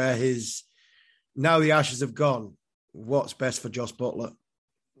now now the Ashes have gone, what's best for Jos Buttler.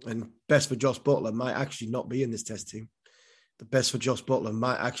 And best for Jos Buttler might actually not be in this test team. The best for Jos Buttler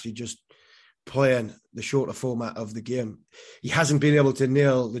might actually just play in the shorter format of the game. He hasn't been able to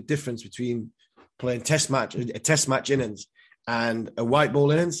nail the difference between playing a test match innings and a white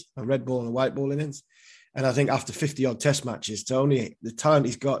ball innings, a red ball and a white ball innings. And I think after 50-odd test matches, the talent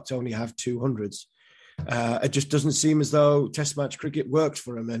he's got to only have 200s, it just doesn't seem as though test match cricket works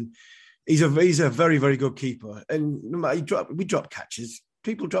for him. And he's a very, very good keeper. And we drop catches.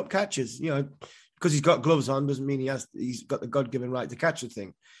 People drop catches, because he's got gloves on doesn't mean he's got the God-given right to catch the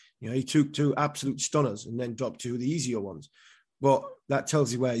thing. He took 2 absolute stunners and then dropped 2 of the easier ones. But that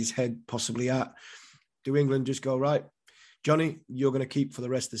tells you where his head possibly at. Do England just go, right, Johnny, you're going to keep for the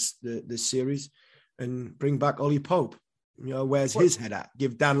rest of this series and bring back Ollie Pope? Where's his head at?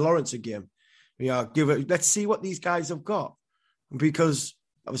 Give Dan Lawrence a game. Let's see what these guys have got. Because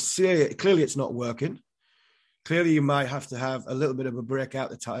clearly it's not working. Clearly you might have to have a little bit of a break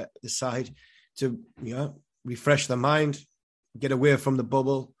out the side to, refresh the mind, get away from the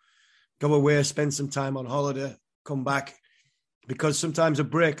bubble, go away, spend some time on holiday, come back. Because sometimes a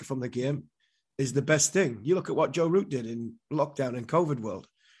break from the game is the best thing. You look at what Joe Root did in lockdown in COVID world.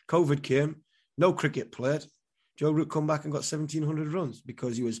 COVID came, no cricket played. Joe Root come back and got 1,700 runs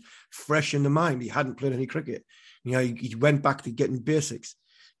because he was fresh in the mind. He hadn't played any cricket. He went back to getting basics.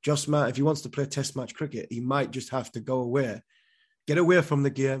 Jos Matt, if he wants to play test match cricket, he might just have to go away, get away from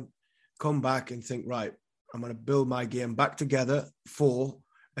the game, come back and think, right, I'm going to build my game back together for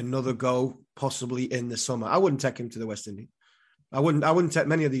another go, possibly in the summer. I wouldn't take him to the West Indies. I wouldn't take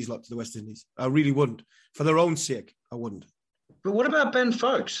many of these lot to the West Indies. I really wouldn't. For their own sake, I wouldn't. But what about Ben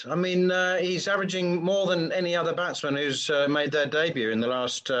Foakes? I mean, he's averaging more than any other batsman who's made their debut in the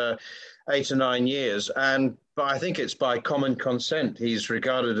last 8 or 9 years. But I think it's by common consent. He's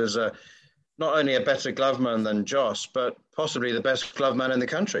regarded as not only a better gloveman than Jos, but possibly the best gloveman in the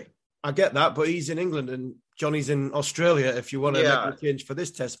country. I get that, but he's in England and Johnny's in Australia if you want to make a change for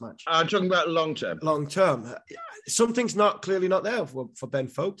this test match. I'm talking about long term. Long term. Something's clearly not there for Ben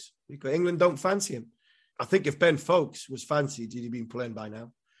Foakes because England don't fancy him. I think if Ben Foakes was fancied, he'd have been playing by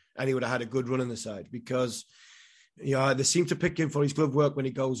now and he would have had a good run in the side because they seem to pick him for his glove work when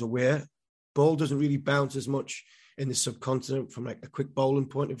he goes away. Ball doesn't really bounce as much in the subcontinent from like a quick bowling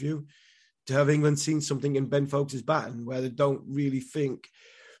point of view. To have England seen something in Ben Foakes' batting where they don't really think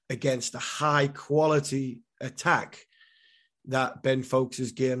against a high quality attack that Ben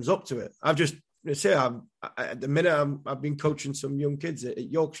Foakes' game's up to it. At the minute I've been coaching some young kids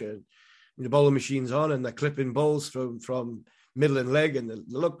at Yorkshire and the bowling machine's on and they're clipping balls from middle and leg and they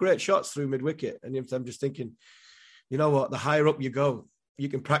look great shots through mid-wicket. And I'm just thinking, you know what, the higher up you go, you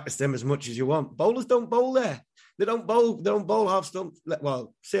can practice them as much as you want. Bowlers don't bowl there. They don't bowl half stump.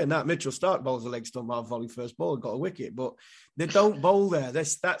 Well, saying that, Mitchell Stark bowls a leg stump half volley first ball and got a wicket, but they don't bowl there.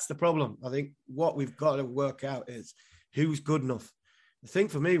 That's the problem. I think what we've got to work out is who's good enough. The thing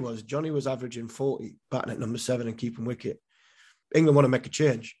for me was Johnny was averaging 40, batting at number 7 and keeping wicket. England want to make a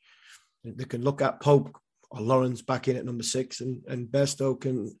change. They can look at Pope or Lawrence back in at number 6 and Bairstow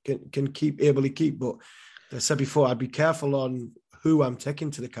can ably keep. But as I said before, I'd be careful on who I'm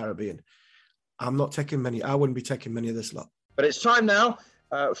taking to the Caribbean. I'm not taking many. I wouldn't be taking many of this lot. But it's time now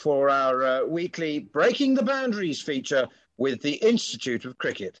for our weekly Breaking the Boundaries feature with the Institute of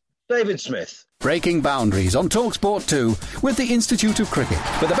Cricket. David Smith. Breaking Boundaries on TalkSport 2 with the Institute of Cricket.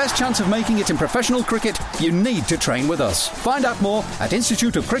 For the best chance of making it in professional cricket, you need to train with us. Find out more at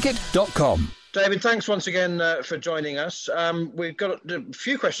instituteofcricket.com. David, thanks once again for joining us. We've got a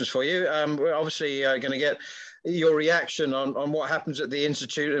few questions for you. We're obviously going to get your reaction on what happens at the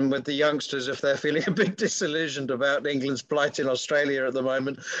Institute and with the youngsters if they're feeling a bit disillusioned about England's plight in Australia at the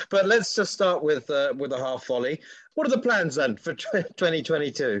moment. But let's just start with a half volley. What are the plans then for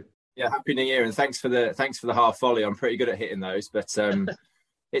 2022? Yeah, Happy New Year and thanks for the half volley. I'm pretty good at hitting those, but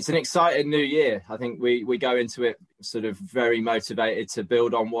it's an exciting new year. I think we go into it sort of very motivated to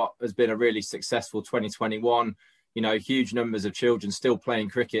build on what has been a really successful 2021. Huge numbers of children still playing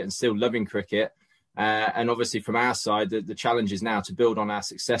cricket and still loving cricket. And obviously from our side, the challenge is now to build on our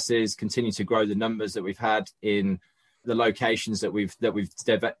successes, continue to grow the numbers that we've had in the locations that we've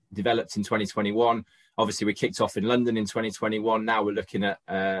developed in 2021. Obviously, we kicked off in London in 2021. Now we're looking at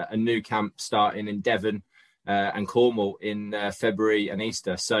a new camp starting in Devon and Cornwall in February and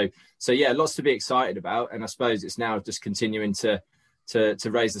Easter. So yeah, lots to be excited about. And I suppose it's now just continuing to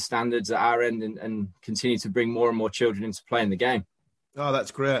raise the standards at our end and continue to bring more and more children into playing the game. Oh,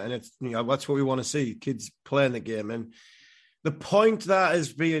 that's great. And it's, that's what we want to see, kids playing the game. And the point that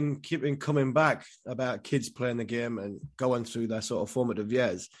is keeping coming back about kids playing the game and going through their sort of formative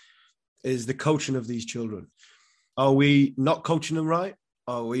years is the coaching of these children. Are we not coaching them right?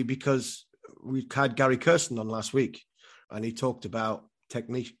 Are we, because we had Gary Kirsten on last week and he talked about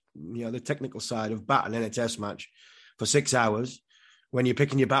technique, the technical side of batting in a test match for 6 hours when you're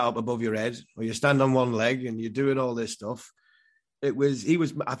picking your bat up above your head or you stand on one leg and you're doing all this stuff.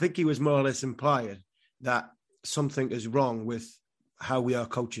 I think he was more or less implying that something is wrong with how we are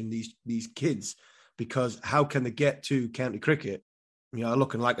coaching these kids, because how can they get to county cricket,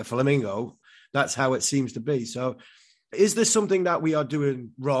 looking like a flamingo? That's how it seems to be. So is there something that we are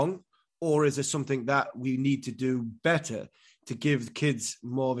doing wrong, or is there something that we need to do better to give kids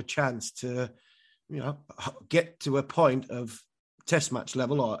more of a chance to, get to a point of test match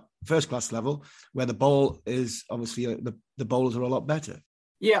level or first class level where the ball is obviously the bowlers are a lot better?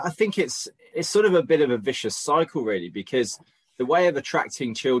 Yeah, I think it's sort of a bit of a vicious cycle, really, because the way of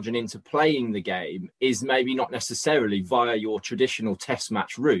attracting children into playing the game is maybe not necessarily via your traditional test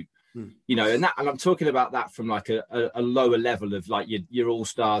match route. And I'm talking about that from like a lower level of like your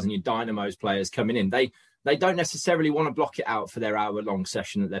all-stars and your dynamos players coming in. They don't necessarily want to block it out for their hour-long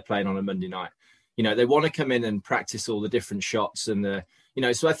session that they're playing on a Monday night. They want to come in and practice all the different shots and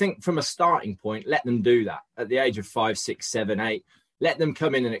so I think from a starting point, let them do that at the age of 5, 6, 7, 8. Let them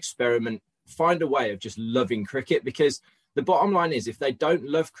come in and experiment, find a way of just loving cricket, because the bottom line is if they don't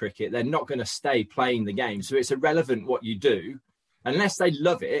love cricket, they're not going to stay playing the game. So it's irrelevant what you do. Unless they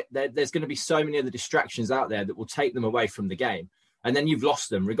love it, there's going to be so many other distractions out there that will take them away from the game. And then you've lost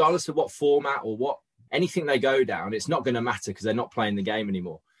them, regardless of what format or anything they go down. It's not going to matter because they're not playing the game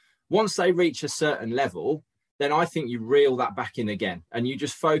anymore. Once they reach a certain level, then I think you reel that back in again and you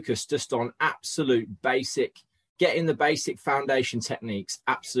just focus just on absolute basic, getting the basic foundation techniques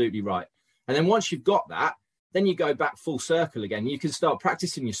absolutely right. And then once you've got that, then you go back full circle again. You can start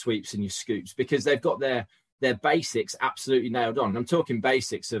practicing your sweeps and your scoops because they've got their basics absolutely nailed on. I'm talking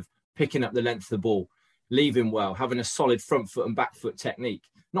basics of picking up the length of the ball, leaving well, having a solid front foot and back foot technique,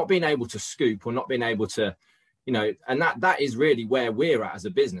 not being able to scoop or not being able to, and that is really where we're at as a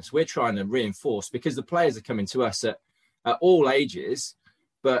business. We're trying to reinforce, because the players are coming to us at all ages,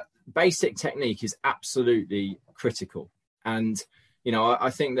 but basic technique is absolutely critical. And, I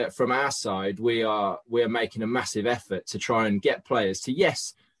think that from our side, we're making a massive effort to try and get players to,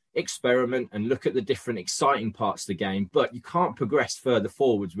 yes, experiment and look at the different exciting parts of the game, but you can't progress further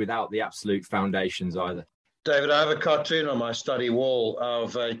forwards without the absolute foundations either. David, I have a cartoon on my study wall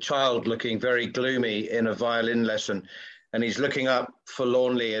of a child looking very gloomy in a violin lesson, and he's looking up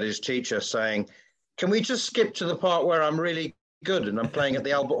forlornly at his teacher saying, "Can we just skip to the part where I'm really good and I'm playing at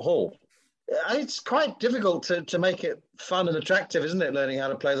the Albert Hall?" It's quite difficult to make it fun and attractive, isn't it, learning how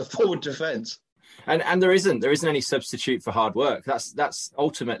to play the forward defence? And there isn't any substitute for hard work. That's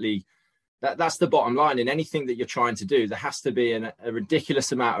ultimately that's the bottom line in anything that you're trying to do. There has to be a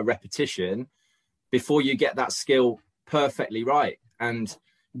ridiculous amount of repetition before you get that skill perfectly right. And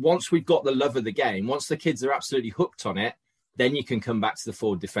once we've got the love of the game, once the kids are absolutely hooked on it, then you can come back to the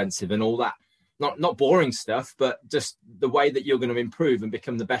forward defensive and all that. Not boring stuff, but just the way that you're going to improve and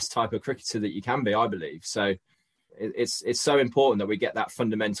become the best type of cricketer that you can be, I believe. So it's so important that we get that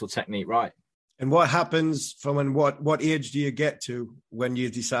fundamental technique right. And what happens from what age do you get to when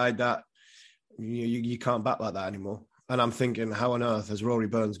you decide that you can't bat like that anymore? And I'm thinking, how on earth has Rory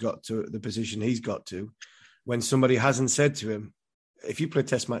Burns got to the position he's got to when somebody hasn't said to him, if you play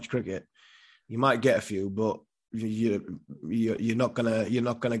test match cricket, you might get a few, but you're not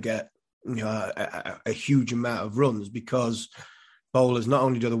gonna get a huge amount of runs, because bowlers not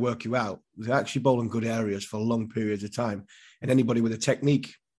only do they work you out, they're actually bowling good areas for long periods of time. And anybody with a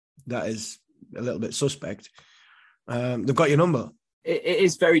technique that is a little bit suspect, they've got your number. It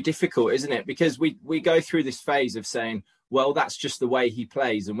is very difficult, isn't it? Because we go through this phase of saying, well, that's just the way he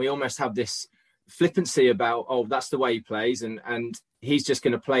plays. And we almost have this flippancy about, oh, that's the way he plays. And he's just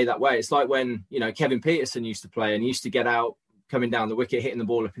going to play that way. It's like when, Kevin Peterson used to play and he used to get out, coming down the wicket, hitting the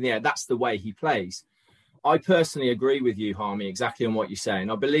ball up in the air. That's the way he plays. I personally agree with you, Harmy, exactly on what you're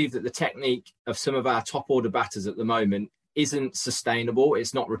saying. I believe that the technique of some of our top order batters at the moment isn't sustainable.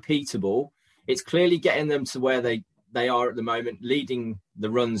 It's not repeatable. It's clearly getting them to where they are at the moment, leading the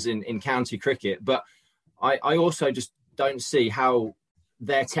runs in county cricket. But I also just don't see how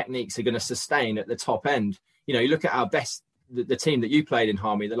their techniques are going to sustain at the top end. You look at our best, the team that you played in,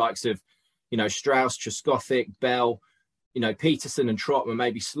 Harmy, the likes of, Strauss, Trescothick, Bell, Peterson and Trott were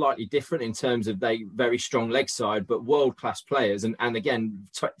maybe slightly different in terms of they very strong leg side, but world-class players. And again,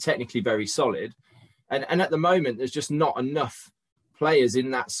 technically very solid. And at the moment, there's just not enough players in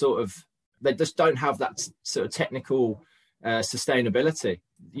that sort of, they just don't have that sort of technical sustainability.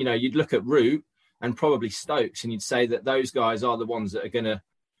 You know, you'd look at Root and probably Stokes, and you'd say that those guys are the ones that are going to,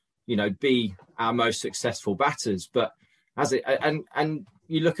 you know, be our most successful batters. But and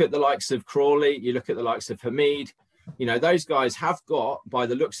you look at the likes of Crawley, you look at the likes of Hamid, you know, those guys have got, by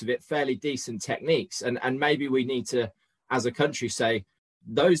the looks of it, fairly decent techniques. And maybe we need to, as a country, say,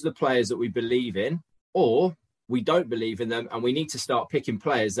 those are the players that we believe in, or we don't believe in them, and we need to start picking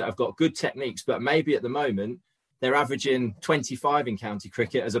players that have got good techniques, but maybe at the moment they're averaging 25 in county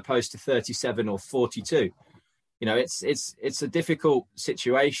cricket as opposed to 37 or 42. You know, it's a difficult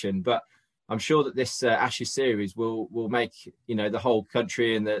situation, but I'm sure that this Ashes series will make, you know, the whole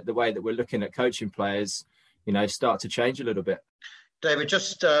country and the way that we're looking at coaching players, you know, start to change a little bit. David,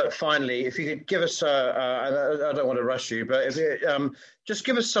 just finally, if you could give us, I don't want to rush you, but if you, just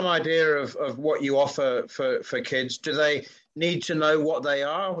give us some idea of what you offer for kids. Do they need to know what they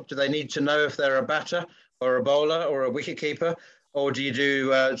are? Do they need to know if they're a batter or a bowler or a wicketkeeper? Or do you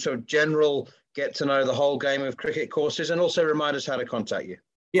do sort of general get to know the whole game of cricket courses? And also remind us how to contact you.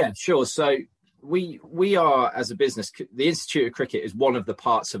 Yeah, sure. So we are, as a business, the Institute of Cricket is one of the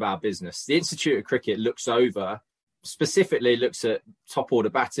parts of our business. The Institute of Cricket specifically looks at top order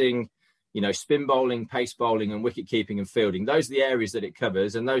batting, you know, spin bowling, pace bowling, and wicket keeping and fielding. Those are the areas that it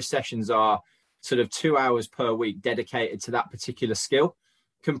covers. And those sessions are sort of 2 hours per week dedicated to that particular skill.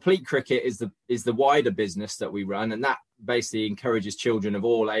 Complete Cricket is the wider business that we run. And that basically encourages children of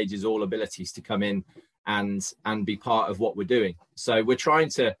all ages, all abilities to come in and be part of what we're doing. So we're trying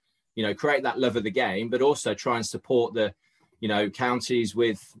to, you know, create that love of the game, but also try and support the, you know, counties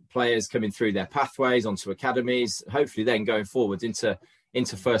with players coming through their pathways onto academies, hopefully then going forward into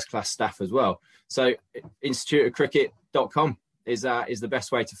first-class staff as well. So instituteofcricket.com is the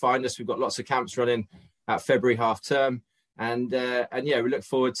best way to find us. We've got lots of camps running at February half term. And yeah, we look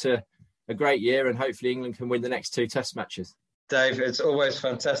forward to a great year, and hopefully England can win the next 2 test matches. Dave, it's always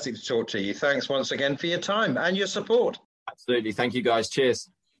fantastic to talk to you. Thanks once again for your time and your support. Absolutely. Thank you, guys. Cheers.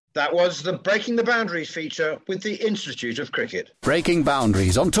 That was the Breaking the Boundaries feature with the Institute of Cricket. Breaking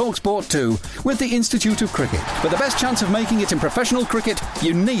Boundaries on TalkSport 2 with the Institute of Cricket. For the best chance of making it in professional cricket,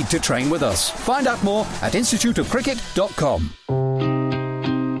 you need to train with us. Find out more at instituteofcricket.com.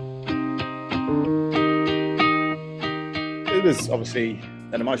 It is obviously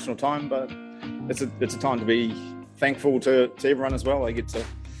an emotional time, but it's a time to be thankful to everyone as well. I get to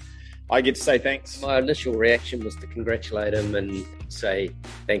say thanks. My initial reaction was to congratulate him and say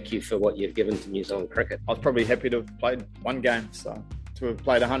thank you for what you've given to New Zealand cricket. I was probably happy to have played one game, so to have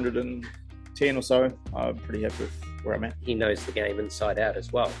played 110 or so, I'm pretty happy with where I'm at. He knows the game inside out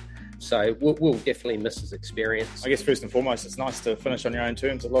as well. So we'll definitely miss his experience. I guess first and foremost, it's nice to finish on your own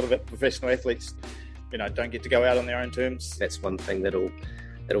terms. A lot of professional athletes, you know, don't get to go out on their own terms. That's one thing that'll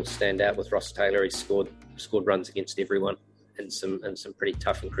stand out with Ross Taylor. He scored runs against everyone in some pretty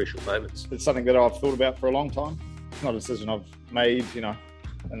tough and crucial moments. It's something that I've thought about for a long time. It's not a decision I've made, you know,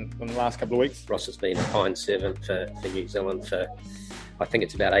 in the last couple of weeks. Ross has been a fine servant for New Zealand for, I think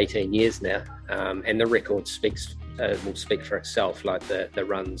it's about 18 years now, and the record will speak for itself, like the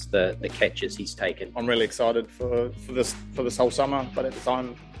runs, the catches he's taken. I'm really excited for this whole summer, but at the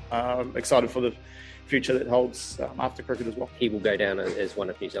time, excited for the future that holds after cricket as well. He will go down as one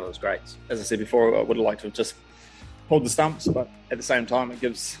of New Zealand's greats. As I said before, I would have liked to have just pulled the stumps, but at the same time, it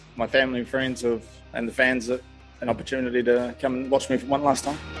gives my family and friends and the fans an opportunity to come and watch me for one last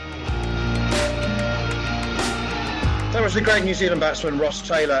time. That was the great New Zealand batsman Ross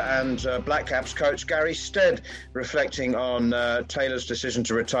Taylor and Black Caps coach Gary Stead reflecting on Taylor's decision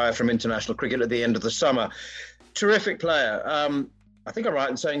to retire from international cricket at the end of the summer. Terrific player. I think I'm right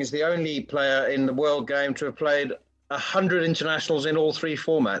in saying he's the only player in the world game to have played 100 internationals in all 3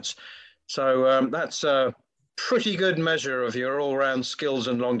 formats. So that's a pretty good measure of your all-round skills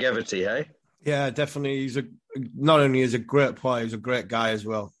and longevity, eh? Yeah, definitely. Not only is a great player, he's a great guy as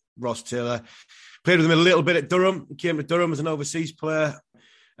well. Ross Taylor. Played with him a little bit at Durham. He came to Durham as an overseas player.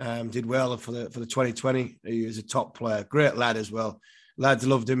 Did well for the 2020. He was a top player. Great lad as well. Lads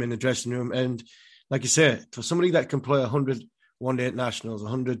loved him in the dressing room. And like you say, for somebody that can play 100 one-day internationals,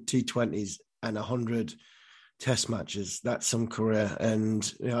 100 T20s and 100 test matches, that's some career.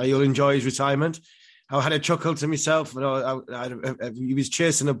 And you know, he'll enjoy his retirement. I had a chuckle to myself. You know, he was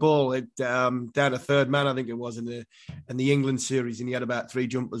chasing a ball down a third man, I think it was, in the England series, and he had about 3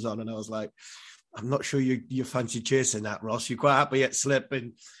 jumpers on. And I was like, I'm not sure you fancy chasing that, Ross. You're quite happy at slip.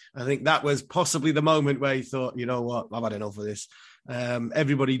 And I think that was possibly the moment where he thought, you know what, I've had enough of this.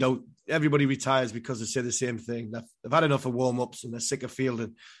 Everybody retires because they say the same thing. They've had enough of warm-ups and they're sick of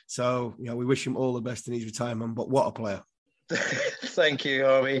fielding. So, you know, we wish him all the best in his retirement, but what a player. Thank you,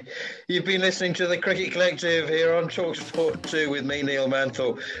 Harvey. You've been listening to the Cricket Collective here on TalkSport 2 with me, Neil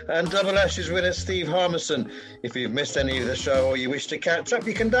Manthorpe, and Double Ashes winner Steve Harmison. If you've missed any of the show or you wish to catch up,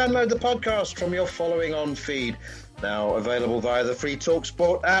 you can download the podcast from your following on feed. Now available via the free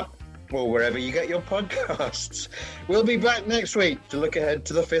TalkSport app or wherever you get your podcasts. We'll be back next week to look ahead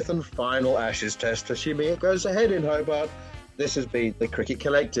to the 5th and final Ashes test, assuming it goes ahead in Hobart. This has been the Cricket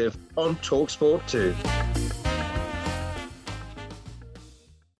Collective on TalkSport 2.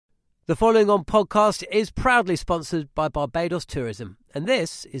 The following on podcast is proudly sponsored by Barbados Tourism, and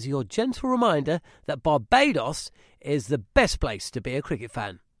this is your gentle reminder that Barbados is the best place to be a cricket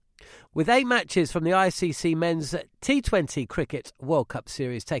fan. With 8 matches from the ICC Men's T20 Cricket World Cup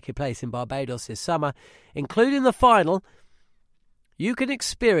Series taking place in Barbados this summer, including the final, you can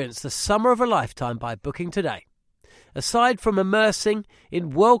experience the summer of a lifetime by booking today. Aside from immersing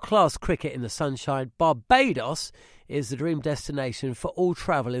in world-class cricket in the sunshine, Barbados is the dream destination for all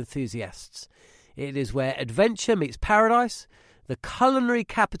travel enthusiasts. It is where adventure meets paradise, the culinary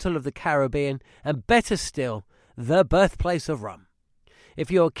capital of the Caribbean, and better still, the birthplace of rum.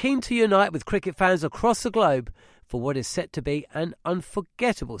 If you're keen to unite with cricket fans across the globe for what is set to be an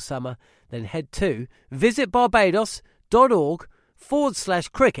unforgettable summer, then head to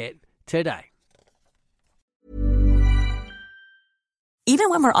visitbarbados.org/cricket today. Even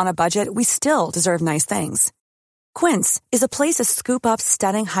when we're on a budget, we still deserve nice things. Quince is a place to scoop up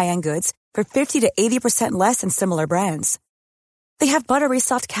stunning high-end goods for 50 to 80% less than similar brands. They have buttery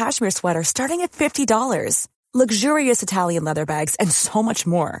soft cashmere sweaters starting at $50, luxurious Italian leather bags, and so much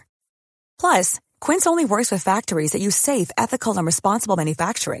more. Plus, Quince only works with factories that use safe, ethical, and responsible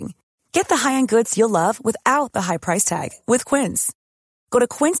manufacturing. Get the high-end goods you'll love without the high price tag with Quince. Go to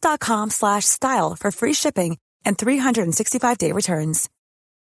quince.com/style for free shipping and 365-day returns.